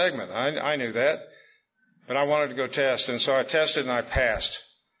American segment. I knew that. But I wanted to go test, and so I tested and I passed.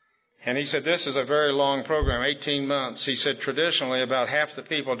 And he said, this is a very long program, 18 months. He said, traditionally, about half the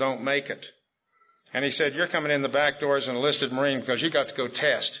people don't make it. And he said, you're coming in the back door as an enlisted Marine because you got to go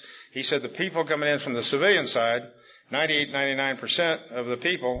test. He said, the people coming in from the civilian side, 98, 99% of the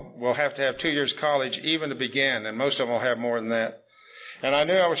people will have to have 2 years college even to begin, and most of them will have more than that. And I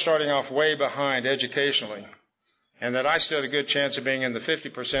knew I was starting off way behind educationally, and that I stood a good chance of being in the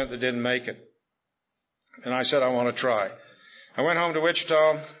 50% that didn't make it. And I said, I want to try. I went home to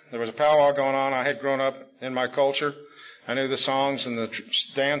Wichita. There was a powwow going on. I had grown up in my culture. I knew the songs and the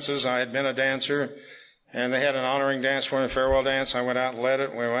dances. I had been a dancer. And they had an honoring dance for me, a farewell dance. I went out and led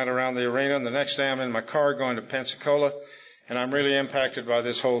it. We went around the arena. And the next day I'm in my car going to Pensacola. And I'm really impacted by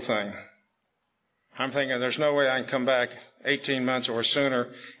this whole thing. I'm thinking there's no way I can come back 18 months or sooner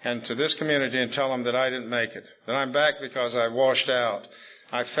and to this community and tell them that I didn't make it. That I'm back because I washed out.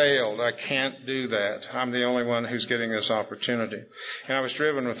 I failed. I can't do that. I'm the only one who's getting this opportunity. And I was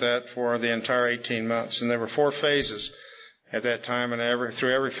driven with that for the entire 18 months. And there were 4 phases at that time, and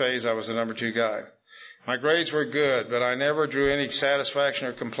through every phase I was the number 2 guy. My grades were good, but I never drew any satisfaction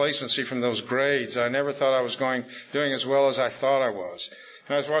or complacency from those grades. I never thought I was doing as well as I thought I was.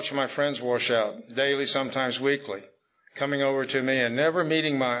 And I was watching my friends wash out daily, sometimes weekly, coming over to me and never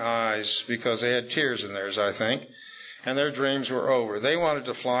meeting my eyes because they had tears in theirs, I think. And their dreams were over. They wanted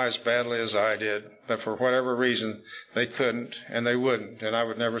to fly as badly as I did, but for whatever reason, they couldn't, and they wouldn't, and I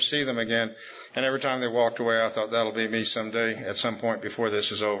would never see them again. And every time they walked away, I thought, that'll be me someday, at some point before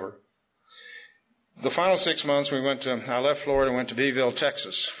this is over. The final 6 months, I left Florida and went to Beeville,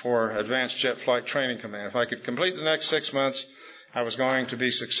 Texas, for Advanced Jet Flight Training Command. If I could complete the next 6 months, I was going to be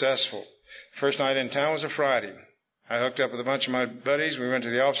successful. First night in town was a Friday. I hooked up with a bunch of my buddies. We went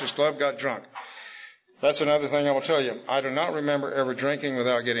to the officers' club, got drunk. That's another thing I will tell you. I do not remember ever drinking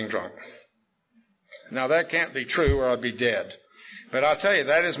without getting drunk. Now, that can't be true or I'd be dead. But I'll tell you,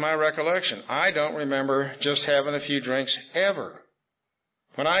 that is my recollection. I don't remember just having a few drinks ever.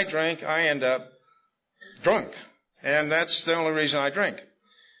 When I drink, I end up drunk. And that's the only reason I drink.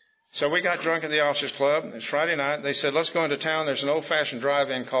 So we got drunk at the officers' club. It was Friday night. They said, let's go into town. There's an old-fashioned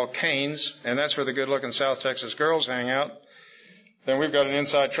drive-in called Cane's, and that's where the good-looking South Texas girls hang out. Then we've got an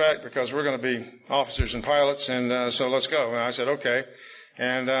inside track because we're going to be officers and pilots, and so let's go. And I said, okay.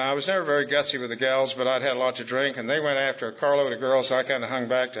 And I was never very gutsy with the gals, but I'd had a lot to drink, and they went after a carload of girls, so I kind of hung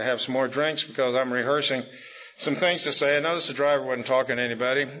back to have some more drinks because I'm rehearsing some things to say. I noticed the driver wasn't talking to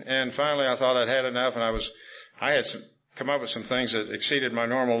anybody, and finally I thought I'd had enough, and I had come up with some things that exceeded my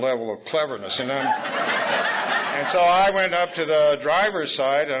normal level of cleverness. And so I went up to the driver's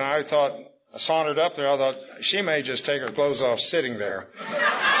side, and I sauntered up there. I thought, she may just take her clothes off sitting there.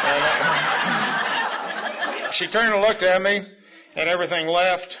 And she turned and looked at me, and everything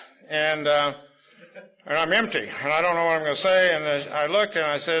left, and I'm empty, and I don't know what I'm going to say. And I looked, and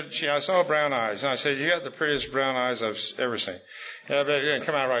I said, I saw brown eyes. And I said, you got the prettiest brown eyes I've ever seen. Yeah, but it didn't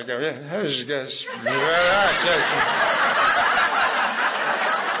come out right there. Yeah, that was just very nice.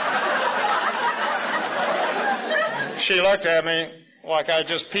 She looked at me like I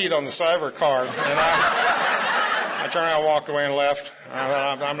just peed on the side of her car. And I turned around and walked away and left. I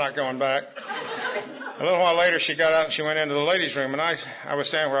thought, I'm not going back. A little while later, she got out and she went into the ladies' room, and I was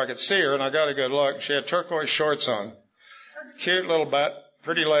standing where I could see her, and I got a good look. She had turquoise shorts on, cute little butt,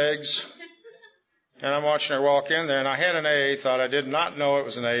 pretty legs, and I'm watching her walk in there, and I had an AA thought. I did not know it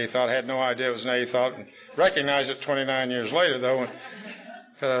was an AA thought. I had no idea it was an AA thought, and recognized it 29 years later, though,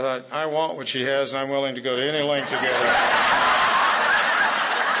 because I thought, I want what she has, and I'm willing to go to any length to get her.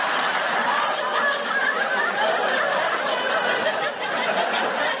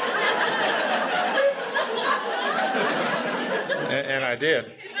 I did.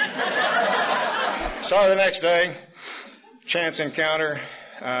 Saw her the next day, chance encounter,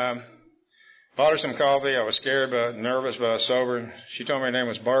 bought her some coffee. I was scared, but nervous, but I was sober. She told me her name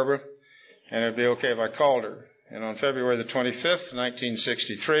was Barbara, and it'd be okay if I called her. And on February the 25th,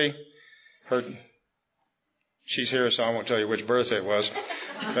 1963, she's here, so I won't tell you which birthday it was.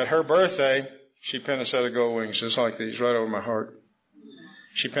 But her birthday, she pinned a set of gold wings just like these right over my heart.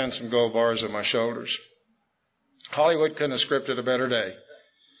 She pinned some gold bars on my shoulders. Hollywood couldn't have scripted a better day.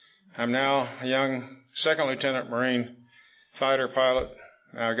 I'm now a young second lieutenant Marine fighter pilot.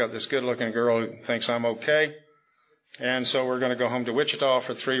 I've got this good-looking girl who thinks I'm okay. And so we're going to go home to Wichita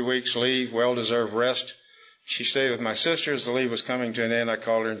for 3 weeks, leave, well-deserved rest. She stayed with my sisters. The leave was coming to an end. I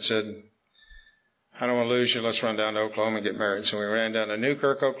called her and said, I don't want to lose you. Let's run down to Oklahoma and get married. So we ran down to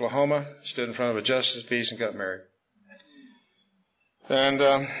Newkirk, Oklahoma, stood in front of a justice of peace and got married.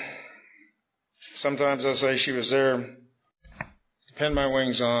 And sometimes I say she was there, pinned my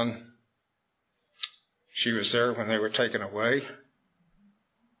wings on. She was there when they were taken away.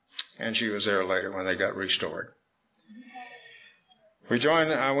 And she was there later when they got restored. We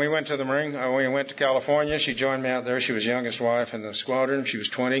went to the Marine, we went to California. She joined me out there. She was youngest wife in the squadron. She was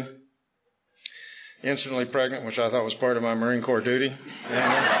 20. Instantly pregnant, which I thought was part of my Marine Corps duty.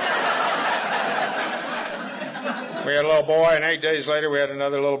 And, we had a little boy, and 8 days later we had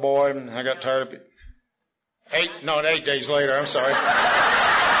another little boy, and I got tired of it. 8 days later, I'm sorry.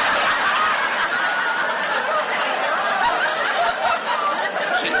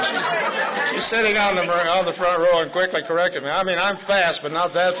 She's sitting on the front row and quickly corrected me. I mean, I'm fast, but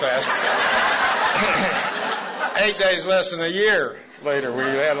not that fast. 8 days less than a year later, we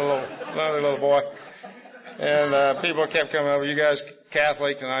had another little boy. And people kept coming over, you guys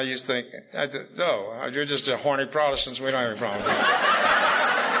Catholic? And I used to think, no, you're just a horny Protestants. We don't have any problem with that.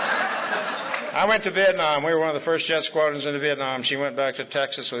 I went to Vietnam. We were one of the first jet squadrons into Vietnam. She went back to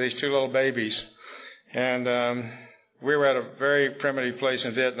Texas with these 2 little babies. And we were at a very primitive place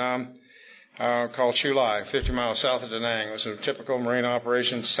in Vietnam called Chu Lai, 50 miles south of Da Nang. It was a typical Marine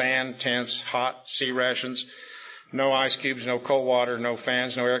operation, sand, tents, hot, sea rations, no ice cubes, no cold water, no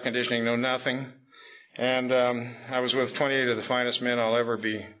fans, no air conditioning, no nothing. And I was with 28 of the finest men I'll ever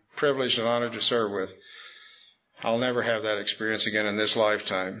be privileged and honored to serve with. I'll never have that experience again in this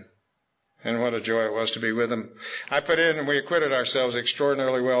lifetime. And what a joy it was to be with them. I put in and we acquitted ourselves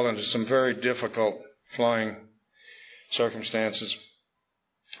extraordinarily well under some very difficult flying circumstances.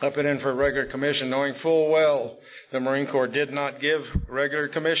 I put in for a regular commission knowing full well the Marine Corps did not give regular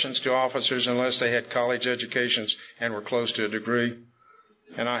commissions to officers unless they had college educations and were close to a degree.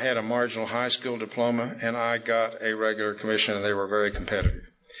 And I had a marginal high school diploma, and I got a regular commission, and they were very competitive.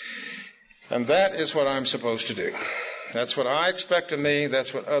 And that is what I'm supposed to do. That's what I expect of me.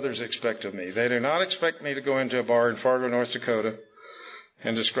 That's what others expect of me. They do not expect me to go into a bar in Fargo, North Dakota,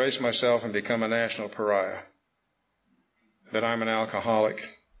 and disgrace myself and become a national pariah. That I'm an alcoholic.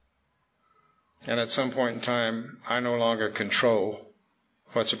 And at some point in time, I no longer control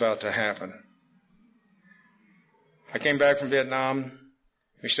what's about to happen. I came back from Vietnam.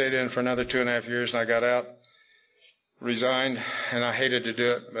 We stayed in for another 2.5 years, and I got out, resigned, and I hated to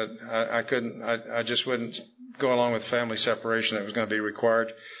do it, but I couldn't. I just wouldn't go along with family separation that was going to be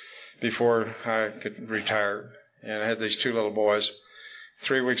required before I could retire. And I had these 2 little boys.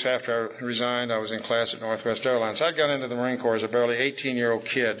 3 weeks after I resigned, I was in class at Northwest Airlines. I'd gone into the Marine Corps as a barely 18-year-old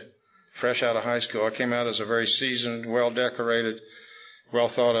kid, fresh out of high school. I came out as a very seasoned, well-decorated,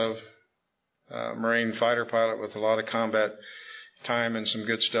 well-thought-of Marine fighter pilot with a lot of combat time and some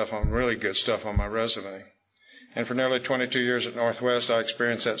really good stuff on my resume. And for nearly 22 years at Northwest, I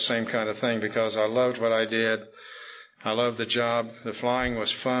experienced that same kind of thing because I loved what I did. I loved the job. The flying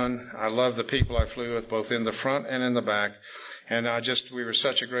was fun. I loved the people I flew with, both in the front and in the back. And we were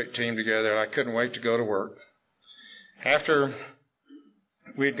such a great team together, and I couldn't wait to go to work. After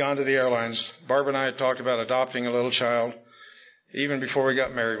we'd gone to the airlines, Barbara and I had talked about adopting a little child. Even before we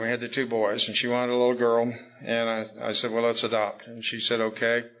got married, we had the 2 boys, and she wanted a little girl, and I said, well, let's adopt. And she said,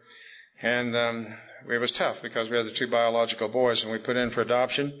 okay. And it was tough because we had the 2 biological boys, and we put in for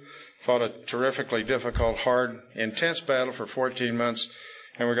adoption, fought a terrifically difficult, hard, intense battle for 14 months,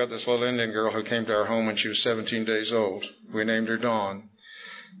 and we got this little Indian girl who came to our home when she was 17 days old. We named her Dawn.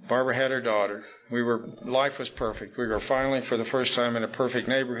 Barbara had her daughter. Life was perfect. We were finally, for the first time, in a perfect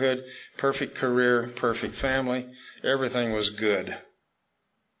neighborhood, perfect career, perfect family. Everything was good.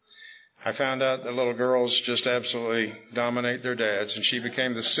 I found out that little girls just absolutely dominate their dads, and she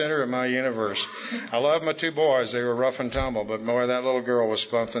became the center of my universe. I loved my 2 boys. They were rough and tumble, but boy, that little girl was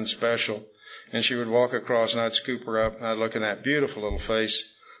something special. And she would walk across, and I'd scoop her up, and I'd look in that beautiful little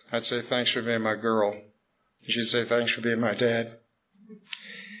face. I'd say, thanks for being my girl. And she'd say, thanks for being my dad.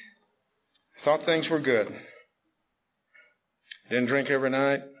 Thought things were good. Didn't drink every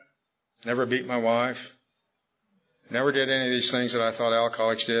night. Never beat my wife. Never did any of these things that I thought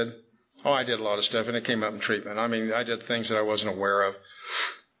alcoholics did. Oh, I did a lot of stuff, and it came up in treatment. I mean, I did things that I wasn't aware of.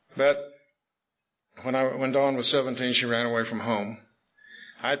 But When Dawn was 17, she ran away from home.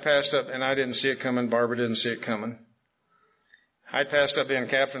 I'd passed up, and I didn't see it coming. Barbara didn't see it coming. I'd passed up being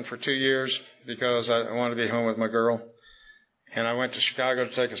captain for 2 years because I wanted to be home with my girl. And I went to Chicago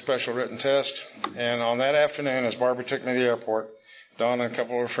to take a special written test. And on that afternoon, as Barbara took me to the airport, Dawn and a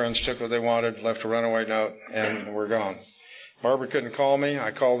couple of her friends took what they wanted, left a runaway note, and were gone. Barbara couldn't call me.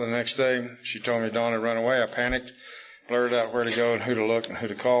 I called the next day. She told me Dawn had run away. I panicked, blurted out where to go and who to look and who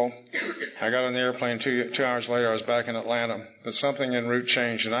to call. I got on the airplane 2 hours later. I was back in Atlanta. But something en route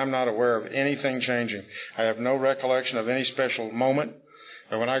changed, and I'm not aware of anything changing. I have no recollection of any special moment.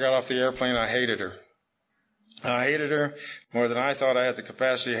 But when I got off the airplane, I hated her. I hated her more than I thought I had the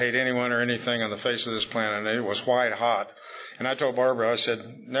capacity to hate anyone or anything on the face of this planet, and it was white hot. And I told Barbara, I said,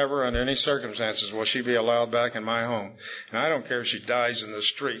 never under any circumstances will she be allowed back in my home. And I don't care if she dies in the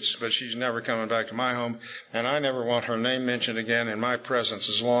streets, but she's never coming back to my home, and I never want her name mentioned again in my presence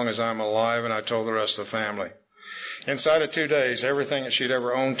as long as I'm alive, and I told the rest of the family. Inside of 2 days, everything that she'd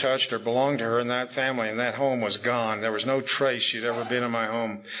ever owned, touched, or belonged to her in that family and that home was gone. There was no trace she'd ever been in my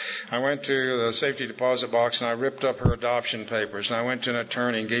home. I went to the safety deposit box and I ripped up her adoption papers. And I went to an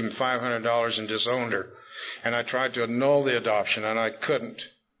attorney and gave him $500 and disowned her. And I tried to annul the adoption and I couldn't.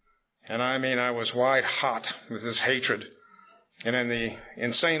 And I was white hot with this hatred. And in the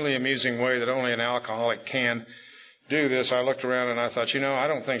insanely amusing way that only an alcoholic can do this, I looked around and I thought, I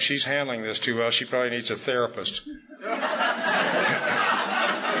don't think she's handling this too well. She probably needs a therapist.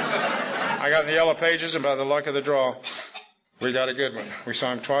 I got in the yellow pages, and by the luck of the draw, we got a good one. We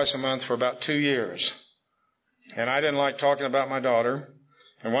saw him twice a month for about 2 years. And I didn't like talking about my daughter.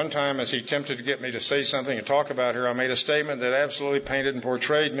 And one time, as he attempted to get me to say something and talk about her, I made a statement that absolutely painted and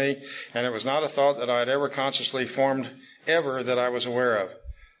portrayed me, and it was not a thought that I had ever consciously formed, ever, that I was aware of.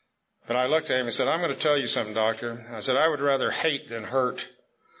 But I looked at him and said, I'm going to tell you something, doctor. I said, I would rather hate than hurt.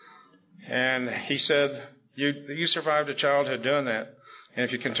 And he said, you survived a childhood doing that. And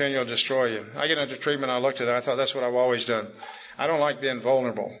if you continue, it'll destroy you. I get into treatment. I looked at it. I thought, that's what I've always done. I don't like being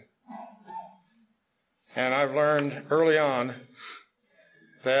vulnerable. And I've learned early on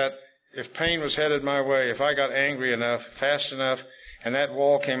that if pain was headed my way, if I got angry enough, fast enough, and that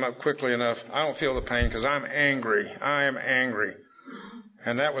wall came up quickly enough, I don't feel the pain because I'm angry. I am angry.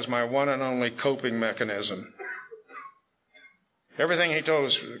 And that was my one and only coping mechanism. Everything he told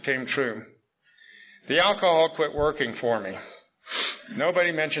us came true. The alcohol quit working for me.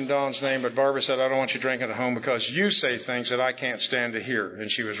 Nobody mentioned Dawn's name, but Barbara said, I don't want you drinking at home because you say things that I can't stand to hear. And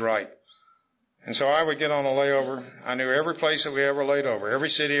she was right. And so I would get on a layover. I knew every place that we ever laid over,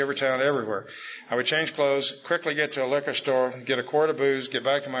 every city, every town, everywhere. I would change clothes, quickly get to a liquor store, get a quart of booze, get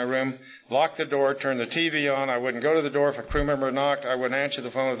back to my room, lock the door, turn the TV on. I wouldn't go to the door if a crew member knocked. I wouldn't answer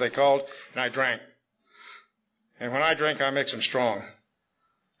the phone if they called, and I drank. And when I drink, I mix them strong.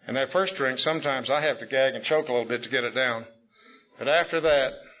 And that first drink, sometimes I have to gag and choke a little bit to get it down. But after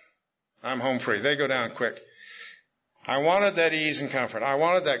that, I'm home free. They go down quick. I wanted that ease and comfort. I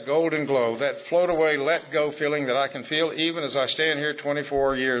wanted that golden glow, that float away, let go feeling that I can feel even as I stand here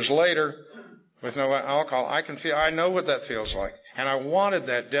 24 years later with no alcohol. I know what that feels like. And I wanted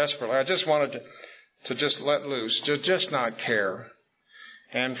that desperately. I just wanted to just let loose, to just not care.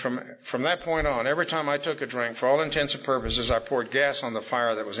 And from that point on, every time I took a drink, for all intents and purposes, I poured gas on the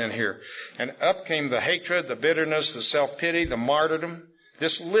fire that was in here. And up came the hatred, the bitterness, the self-pity, the martyrdom,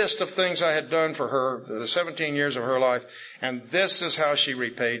 this list of things I had done for her, the 17 years of her life, and this is how she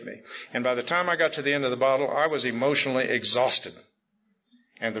repaid me. And by the time I got to the end of the bottle, I was emotionally exhausted.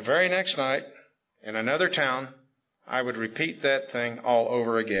 And the very next night, in another town, I would repeat that thing all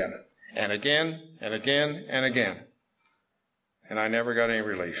over again, and again, and again, and again. And I never got any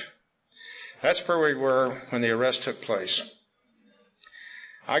relief. That's where we were when the arrest took place.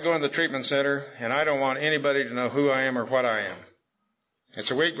 I go in the treatment center, and I don't want anybody to know who I am or what I am.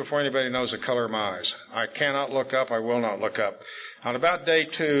 It's a week before anybody knows the color of my eyes. I cannot look up. I will not look up. On about day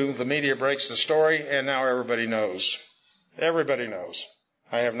 2, the media breaks the story, and now everybody knows. Everybody knows.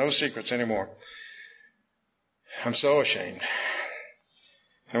 I have no secrets anymore. I'm so ashamed.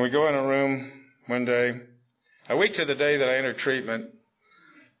 And we go in a room one day. A week to the day that I entered treatment,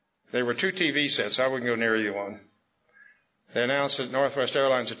 there were 2 TV sets. I wouldn't go near either one. They announced that Northwest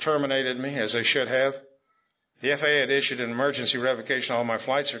Airlines had terminated me, as they should have. The FAA had issued an emergency revocation of all my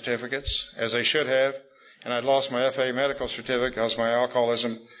flight certificates, as they should have, and I'd lost my FAA medical certificate because of my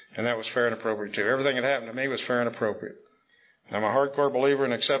alcoholism, and that was fair and appropriate too. Everything that happened to me was fair and appropriate. I'm a hardcore believer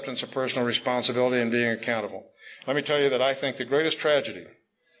in acceptance of personal responsibility and being accountable. Let me tell you that I think the greatest tragedy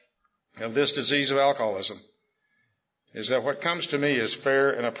of this disease of alcoholism is that what comes to me is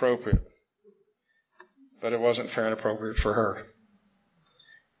fair and appropriate, but it wasn't fair and appropriate for her.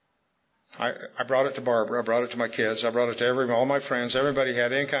 I brought it to Barbara. I brought it to my kids. I brought it to all my friends. Everybody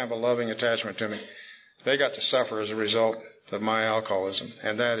had any kind of a loving attachment to me. They got to suffer as a result of my alcoholism.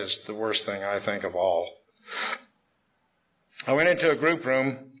 And that is the worst thing, I think, of all. I went into a group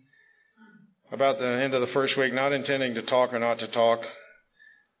room about the end of the first week, not intending to talk or not to talk.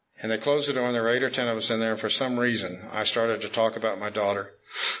 And they closed the door, and there were 8 or 10 of us in there. And for some reason, I started to talk about my daughter.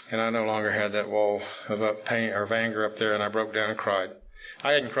 And I no longer had that wall of pain or of anger up there, and I broke down and cried.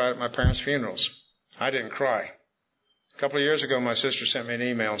 I hadn't cried at my parents' funerals. I didn't cry. A couple of years ago, my sister sent me an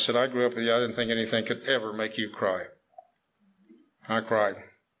email and said, I grew up with you. I didn't think anything could ever make you cry. I cried.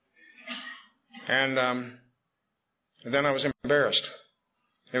 And then I was embarrassed.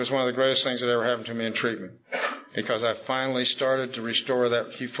 It was one of the greatest things that ever happened to me in treatment, because I finally started to restore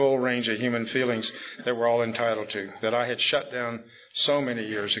that full range of human feelings that we're all entitled to, that I had shut down so many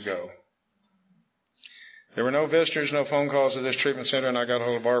years ago. There were no visitors, no phone calls at this treatment center, and I got a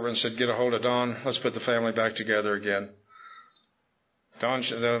hold of Barbara and said, get a hold of Don. Let's put the family back together again. Don,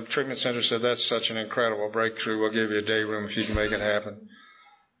 the treatment center said, that's such an incredible breakthrough. We'll give you a day room if you can make it happen.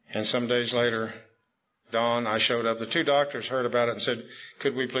 And some days later, Don, I showed up. The 2 doctors heard about it and said,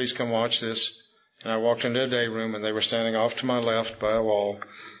 could we please come watch this? And I walked into a day room, and they were standing off to my left by a wall.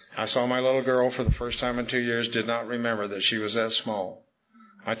 I saw my little girl for the first time in 2 years, did not remember that she was that small.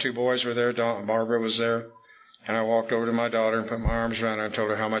 My 2 boys were there. Barbara was there. And I walked over to my daughter and put my arms around her and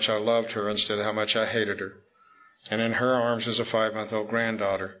told her how much I loved her instead of how much I hated her. And in her arms was a 5-month-old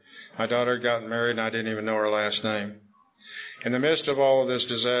granddaughter. My daughter had gotten married, and I didn't even know her last name. In the midst of all of this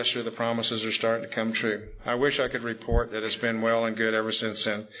disaster, the promises are starting to come true. I wish I could report that it's been well and good ever since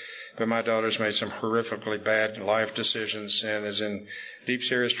then, but my daughter's made some horrifically bad life decisions and is in deep,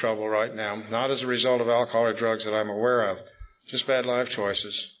 serious trouble right now, not as a result of alcohol or drugs that I'm aware of, just bad life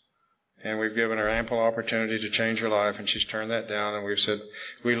choices. And we've given her ample opportunity to change her life, and she's turned that down, and we've said,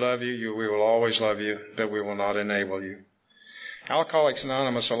 we love you, we will always love you, but we will not enable you. Alcoholics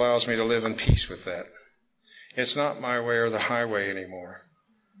Anonymous allows me to live in peace with that. It's not my way or the highway anymore.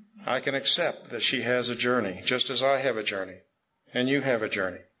 I can accept that she has a journey, just as I have a journey, and you have a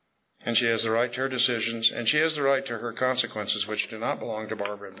journey. And she has the right to her decisions, and she has the right to her consequences, which do not belong to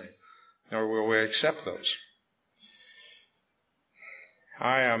Barbara and me, nor will we accept those.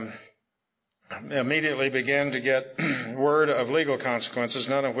 I immediately began to get word of legal consequences,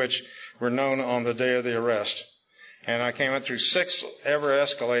 none of which were known on the day of the arrest. And I came through 6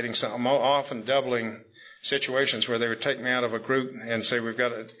 ever-escalating, often doubling situations where they would take me out of a group and say, we've got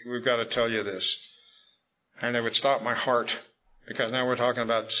to tell you this. And it would stop my heart, because now we're talking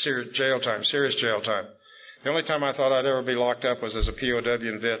about serious jail time. The only time I thought I'd ever be locked up was as a POW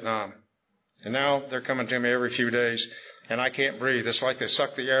in Vietnam. And now they're coming to me every few days, and I can't breathe. It's like they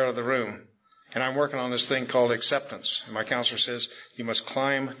suck the air out of the room. And I'm working on this thing called acceptance. And my counselor says, you must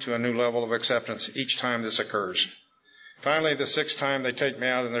climb to a new level of acceptance each time this occurs. Finally, the 6th time they take me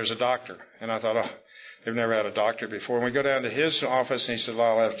out, and there's a doctor. And I thought, they've never had a doctor before. And we go down to his office, and he said,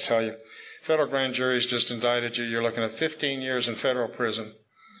 well, I'll have to tell you, federal grand jury's just indicted you. You're looking at 15 years in federal prison,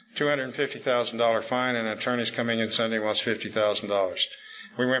 $250,000 fine, and an attorney's coming in Sunday wants $50,000.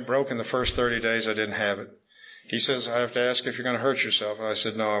 We went broke in the first 30 days. I didn't have it. He says, I have to ask if you're going to hurt yourself. And I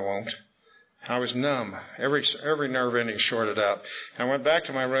said, no, I won't. I was numb. Every nerve ending shorted out. I went back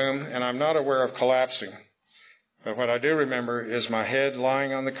to my room, and I'm not aware of collapsing. But what I do remember is my head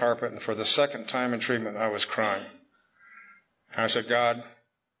lying on the carpet, and for the 2nd time in treatment, I was crying. I said, God,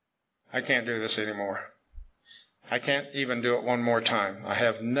 I can't do this anymore. I can't even do it one more time. I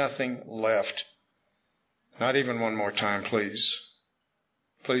have nothing left. Not even one more time, please.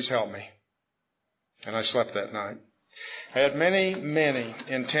 Please help me. And I slept that night. I had many, many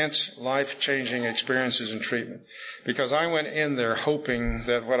intense, life-changing experiences in treatment, because I went in there hoping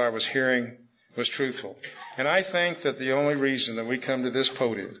that what I was hearing was truthful. And I think that the only reason that we come to this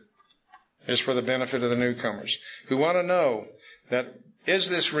podium is for the benefit of the newcomers who want to know that, is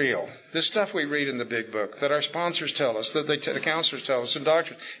this real? This stuff we read in the big book, that our sponsors tell us, that the counselors tell us, and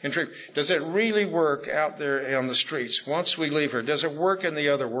doctors in treatment, does it really work out there on the streets once we leave here? Does it work in the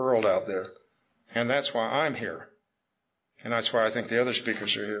other world out there? And that's why I'm here. And that's why I think the other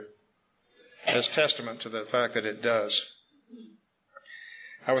speakers are here, as testament to the fact that it does.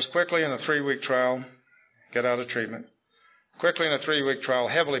 I was quickly in a 3-week trial, get out of treatment. Quickly in a 3-week trial,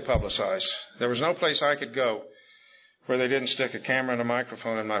 heavily publicized. There was no place I could go where they didn't stick a camera and a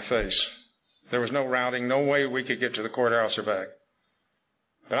microphone in my face. There was no routing, no way we could get to the courthouse or back.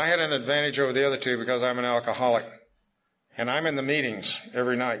 But I had an advantage over the other 2 because I'm an alcoholic. And I'm in the meetings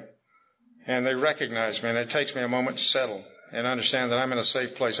every night. And they recognize me, and it takes me a moment to settle and understand that I'm in a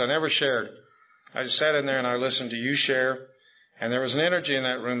safe place. I never shared. I just sat in there and I listened to you share, And there was an energy in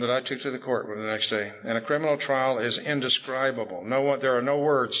that room that I took to the courtroom the next day. And a criminal trial is indescribable. There are no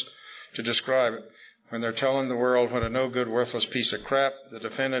words to describe it. When they're telling the world what a no-good, worthless piece of crap the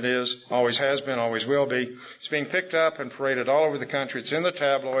defendant is, always has been, always will be. It's being picked up and paraded all over the country. It's in the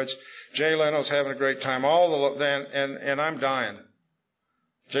tabloids. Jay Leno's having a great time. And I'm dying.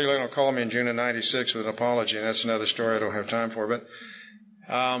 Jay Leno called me in June of '96 with an apology, and that's another story I don't have time for. But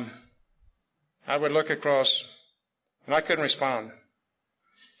I would look across, and I couldn't respond.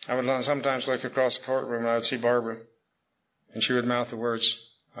 I would sometimes look across the courtroom, and I would see Barbara, and she would mouth the words,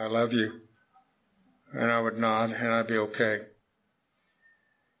 "I love you." And I would nod, and I'd be okay.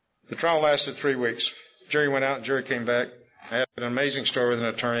 The trial lasted 3 weeks. Jury went out, and jury came back. I had an amazing story with an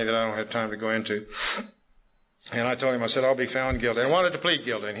attorney that I don't have time to go into. And I told him, I said, I'll be found guilty. I wanted to plead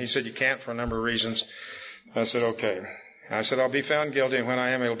guilty, and he said, you can't for a number of reasons. I said, okay. I said, I'll be found guilty, and when I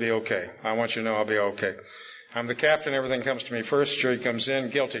am, it'll be okay. I want you to know I'll be okay. I'm the captain. Everything comes to me first. Jury comes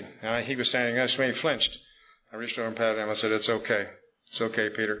in, guilty. He was standing next to me. He flinched. I reached over and patted him. I said, it's okay. It's okay,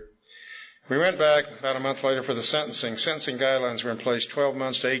 Peter. We went back about a month later for the sentencing. Sentencing guidelines were in place, 12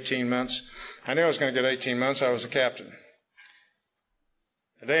 months to 18 months. I knew I was going to get 18 months. I was the captain.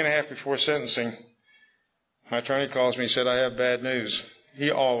 A day and a half before sentencing, my attorney calls me and said, I have bad news.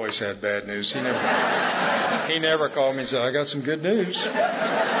 He always had bad news. He never called me and said, I got some good news.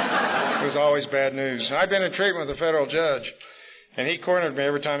 It was always bad news. I'd been in treatment with a federal judge, and he cornered me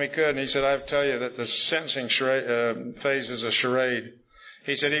every time he could, and he said, I have to tell you that the sentencing phase is a charade.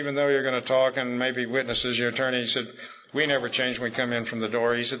 He said, even though you're going to talk and maybe witnesses, your attorney, he said, we never change when we come in from the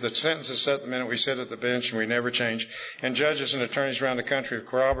door. He said, the sentence is set the minute we sit at the bench, and we never change. And judges and attorneys around the country have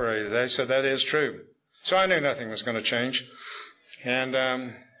corroborated that. They said that is true. So I knew nothing was going to change. And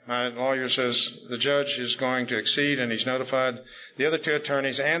my lawyer says the judge is going to exceed, and he's notified the other two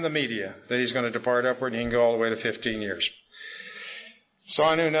attorneys and the media that he's going to depart upward, and he can go all the way to 15 years. So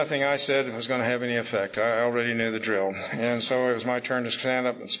I knew nothing I said was going to have any effect. I already knew the drill. And so it was my turn to stand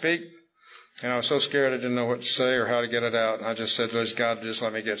up and speak. And I was so scared I didn't know what to say or how to get it out. And I just said, God, just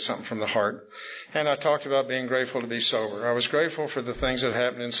let me get something from the heart. And I talked about being grateful to be sober. I was grateful for the things that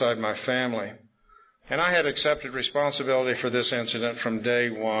happened inside my family. And I had accepted responsibility for this incident from day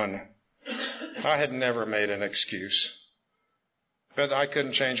one. I had never made an excuse. But I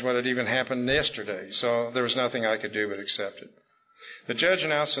couldn't change what had even happened yesterday. So there was nothing I could do but accept it. The judge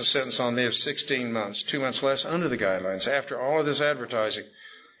announced a sentence on me of 16 months, 2 months less under the guidelines, after all of this advertising.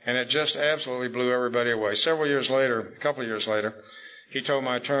 And it just absolutely blew everybody away. Several years later, a couple of years later, he told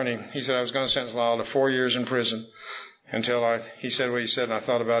my attorney, he said I was going to sentence Lyle to 4 years in prison until he said what he said, and I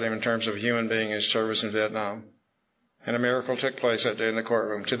thought about him in terms of a human being in his service in Vietnam. And a miracle took place that day in the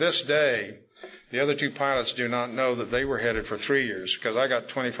courtroom. To this day, the other two pilots do not know that they were headed for 3 years, because I got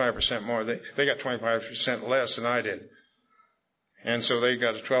 25% more. They got 25% less than I did. And so they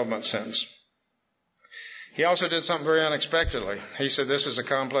got a 12-month sentence. He also did something very unexpectedly. He said, this is a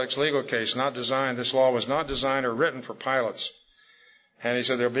complex legal case, this law was not designed or written for pilots. And he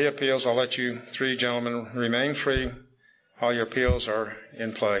said, there'll be appeals. I'll let you 3 gentlemen remain free while your appeals are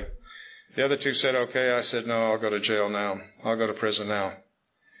in play. The other 2 said, okay. I said, no, I'll go to jail now. I'll go to prison now.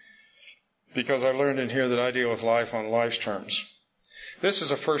 Because I learned in here that I deal with life on life's terms. This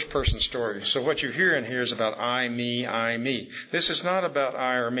is a first-person story. So what you hear in here is about I, me. This is not about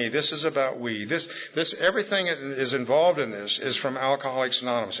I or me. This is about we. Everything that is involved in this is from Alcoholics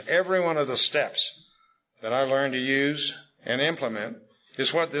Anonymous. Every one of the steps that I learned to use and implement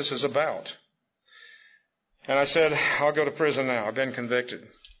is what this is about. And I said, I'll go to prison now. I've been convicted.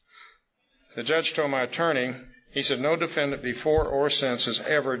 The judge told my attorney, he said, no defendant before or since has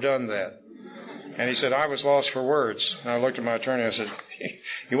ever done that. And he said, I was lost for words. And I looked at my attorney and I said,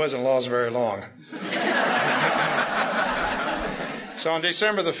 he wasn't lost very long. So on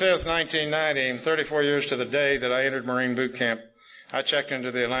December the 5th, 1990, 34 years to the day that I entered Marine boot camp, I checked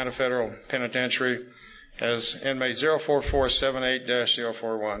into the Atlanta Federal Penitentiary as inmate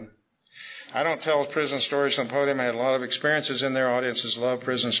 04478-041. I don't tell prison stories on the podium. I had a lot of experiences in there. Audiences love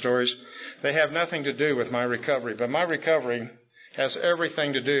prison stories. They have nothing to do with my recovery, but my recovery has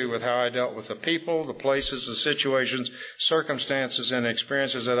everything to do with how I dealt with the people, the places, the situations, circumstances, and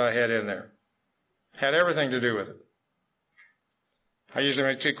experiences that I had in there. Had everything to do with it. I usually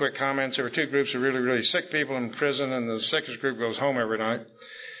make 2 quick comments. There were 2 groups of really, really sick people in prison, and the sickest group goes home every night.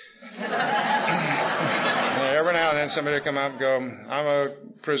 Every now and then somebody will come out and go, I'm a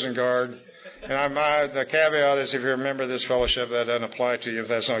prison guard. And the caveat is, if you're a member of this fellowship, that doesn't apply to you. If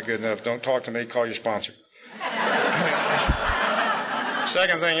that's not good enough, don't talk to me, call your sponsor.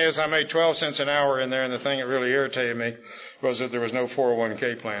 Second thing is, I made 12 cents an hour in there, and the thing that really irritated me was that there was no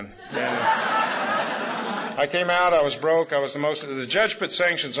 401k plan. And I came out, I was broke, the judge put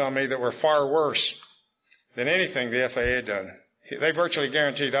sanctions on me that were far worse than anything the FAA had done. They virtually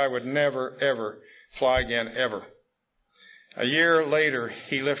guaranteed I would never, ever fly again, ever. A year later,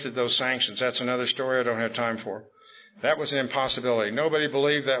 he lifted those sanctions. That's another story I don't have time for. That was an impossibility. Nobody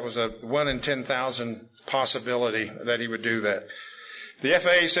believed that was a 1 in 10,000 possibility that he would do that. The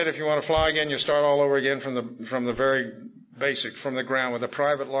FAA said if you want to fly again, you start all over again from the very basic, from the ground, with a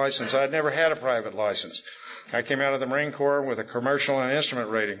private license. I'd never had a private license. I came out of the Marine Corps with a commercial and instrument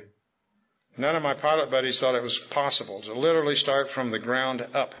rating. None of my pilot buddies thought it was possible to literally start from the ground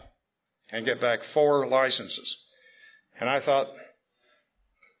up and get back 4 licenses. And I thought,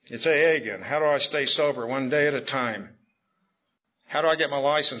 it's AA again. How do I stay sober 1 day at a time? How do I get my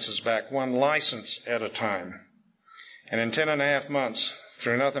licenses back 1 license at a time? And in 10.5 months,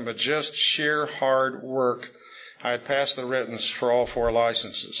 through nothing but just sheer hard work, I had passed the writtens for all 4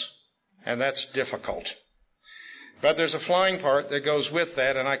 licenses. And that's difficult. But there's a flying part that goes with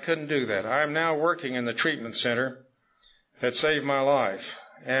that, and I couldn't do that. I'm now working in the treatment center that saved my life.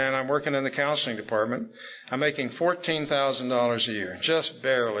 And I'm working in the counseling department. I'm making $14,000 a year, just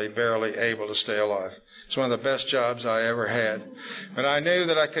barely able to stay alive. It's one of the best jobs I ever had. But I knew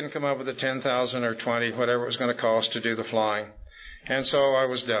that I couldn't come up with the 10,000 or 20, whatever it was going to cost to do the flying. And so I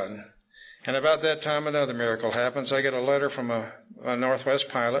was done. And about that time, another miracle happens. I get a letter from a Northwest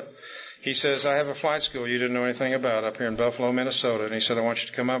pilot. He says, I have a flight school you didn't know anything about up here in Buffalo, Minnesota. And he said, I want you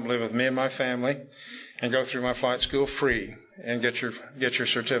to come up and live with me and my family and go through my flight school free and get your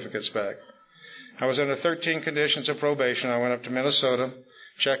certificates back. I was under 13 conditions of probation. I went up to Minnesota,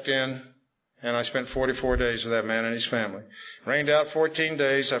 checked in, and I spent 44 days with that man and his family. Rained out 14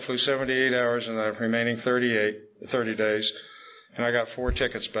 days. I flew 78 hours in the remaining 30 days, and I got 4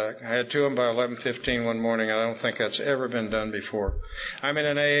 tickets back. I had 2 of them by 11:15 one morning. I don't think that's ever been done before. I'm in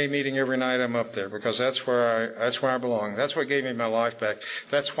an AA meeting every night. I'm up there because that's where I belong. That's what gave me my life back.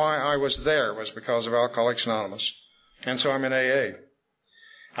 That's why I was there, was because of Alcoholics Anonymous. And so I'm in AA.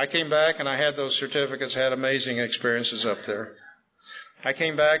 I came back and I had those certificates, had amazing experiences up there. I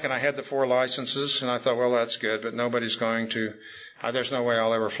came back and I had the 4 licenses, and I thought, well, that's good, but nobody's going to, there's no way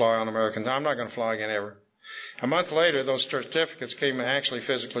I'll ever fly on American. I'm not going to fly again ever. A month later, those certificates actually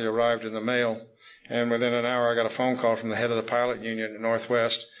physically arrived in the mail, and within an hour I got a phone call from the head of the pilot union at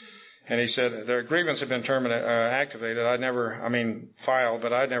Northwest, and he said their grievance had been activated. Filed,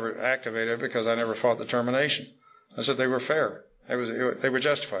 but I'd never activated it because I never fought the termination. I said they were fair. They were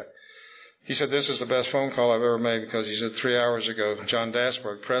justified. He said, this is the best phone call I've ever made, because he said 3 hours ago, John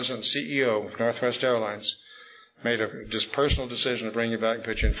Dasberg, President and CEO of Northwest Airlines, made a just personal decision to bring you back and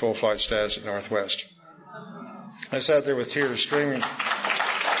put you in full flight status at Northwest. I sat there with tears streaming.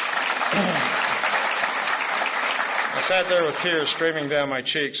 Down my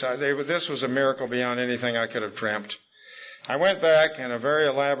cheeks. This was a miracle beyond anything I could have dreamt. I went back in a very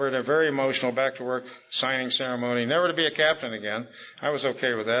elaborate and very emotional back-to-work signing ceremony, never to be a captain again. I was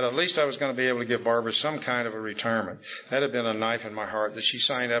okay with that. At least I was going to be able to give Barbara some kind of a retirement. That had been a knife in my heart, that she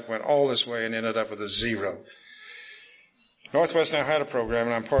signed up, went all this way, and ended up with a 0. Northwest now had a program,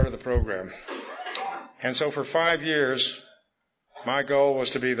 and I'm part of the program. And so for 5 years, my goal was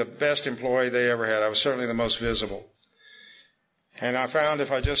to be the best employee they ever had. I was certainly the most visible. And I found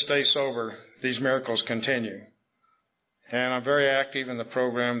if I just stay sober, these miracles continue. And I'm very active in the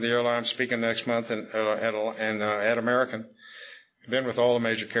program, the airline. I'm speaking next month at American. I've been with all the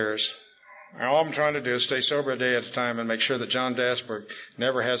major carriers. All I'm trying to do is stay sober a day at a time and make sure that John Dasberg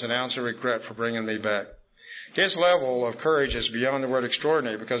never has an ounce of regret for bringing me back. His level of courage is beyond the word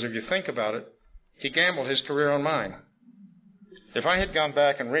extraordinary, because if you think about it, he gambled his career on mine. If I had gone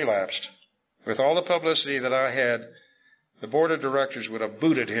back and relapsed, with all the publicity that I had, the board of directors would have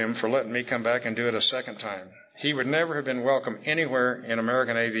booted him for letting me come back and do it a second time. He would never have been welcome anywhere in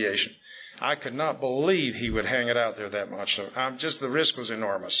American aviation. I could not believe he would hang it out there that much. So the risk was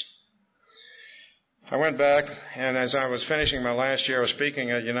enormous. I went back, and as I was finishing my last year, I was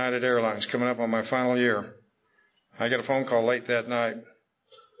speaking at United Airlines, coming up on my final year. I get a phone call late that night.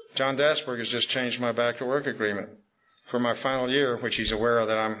 John Dasberg has just changed my back-to-work agreement for my final year, which he's aware of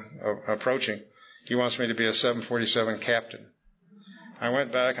that I'm approaching. He wants me to be a 747 captain. I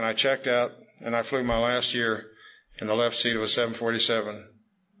went back and I checked out, and I flew my last year in the left seat of a 747.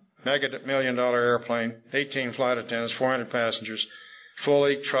 Mega million-dollar airplane, 18 flight attendants, 400 passengers,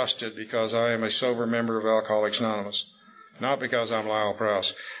 fully trusted because I am a sober member of Alcoholics Anonymous, not because I'm Lyle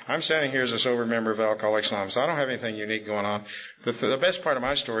Prowse. I'm standing here as a sober member of Alcoholics Anonymous. I don't have anything unique going on. The best part of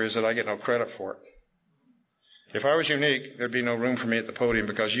my story is that I get no credit for it. If I was unique, there'd be no room for me at the podium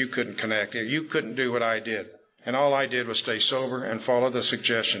because you couldn't connect. You couldn't do what I did. And all I did was stay sober and follow the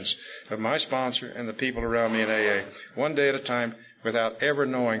suggestions of my sponsor and the people around me in AA, one day at a time, without ever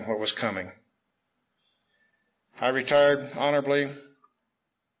knowing what was coming. I retired honorably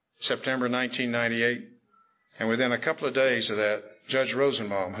September 1998, and within a couple of days of that, Judge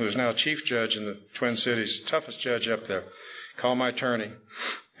Rosenbaum, who is now chief judge in the Twin Cities, toughest judge up there, called my attorney,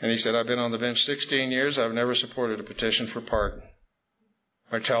 and he said, I've been on the bench 16 years. I've never supported a petition for pardon.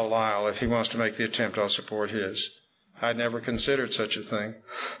 I tell Lyle, if he wants to make the attempt, I'll support his. I'd never considered such a thing.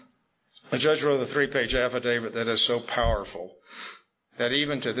 The judge wrote a 3-page affidavit that is so powerful that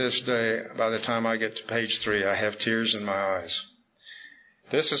even to this day, by the time I get to page 3, I have tears in my eyes.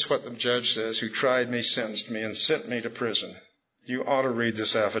 This is what the judge says, who tried me, sentenced me, and sent me to prison. You ought to read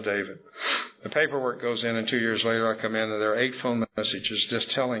this affidavit. The paperwork goes in, and 2 years later I come in, and there are 8 phone messages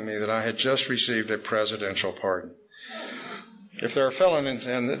just telling me that I had just received a presidential pardon. If there are felons,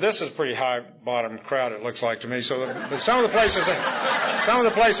 and this is a pretty high bottom crowd, it looks like to me. So some of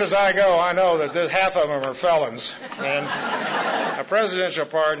the places I go, I know that half of them are felons, and a presidential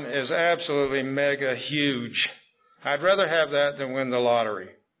pardon is absolutely mega huge. I'd rather have that than win the lottery.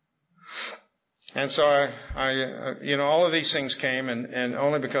 And so all of these things came, and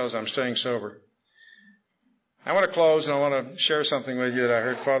only because I'm staying sober. I want to close, and I want to share something with you that I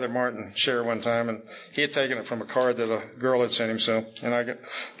heard Father Martin share one time, and he had taken it from a card that a girl had sent him, and I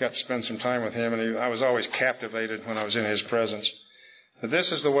got to spend some time with him, and I was always captivated when I was in his presence. But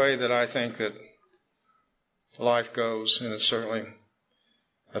this is the way that I think that life goes, and it's certainly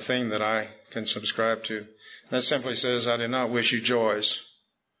a theme that I can subscribe to. And that simply says, I do not wish you joys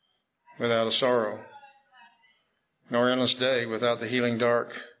without a sorrow, nor endless day without the healing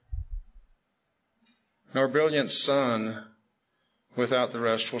dark, nor brilliant sun without the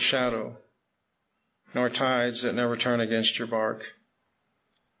restful shadow, nor tides that never turn against your bark.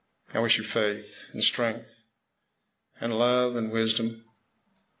 I wish you faith and strength and love and wisdom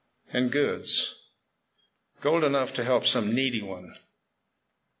and goods, gold enough to help some needy one.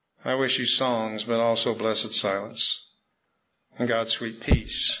 I wish you songs, but also blessed silence and God's sweet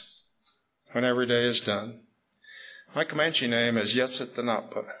peace when every day is done. My Comanche name is Yetzet the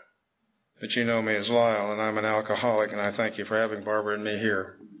Napa, but you know me as Lyle, and I'm an alcoholic, and I thank you for having Barbara and me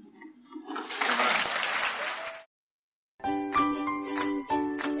here.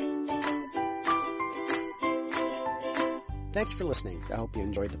 Thanks for listening. I hope you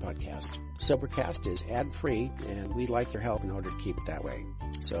enjoyed the podcast. Sobercast is ad-free, and we'd like your help in order to keep it that way.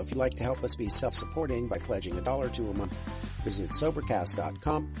 So if you'd like to help us be self-supporting by pledging $1 or $2 a month, visit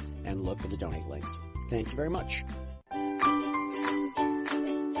Sobercast.com and look for the donate links. Thank you very much.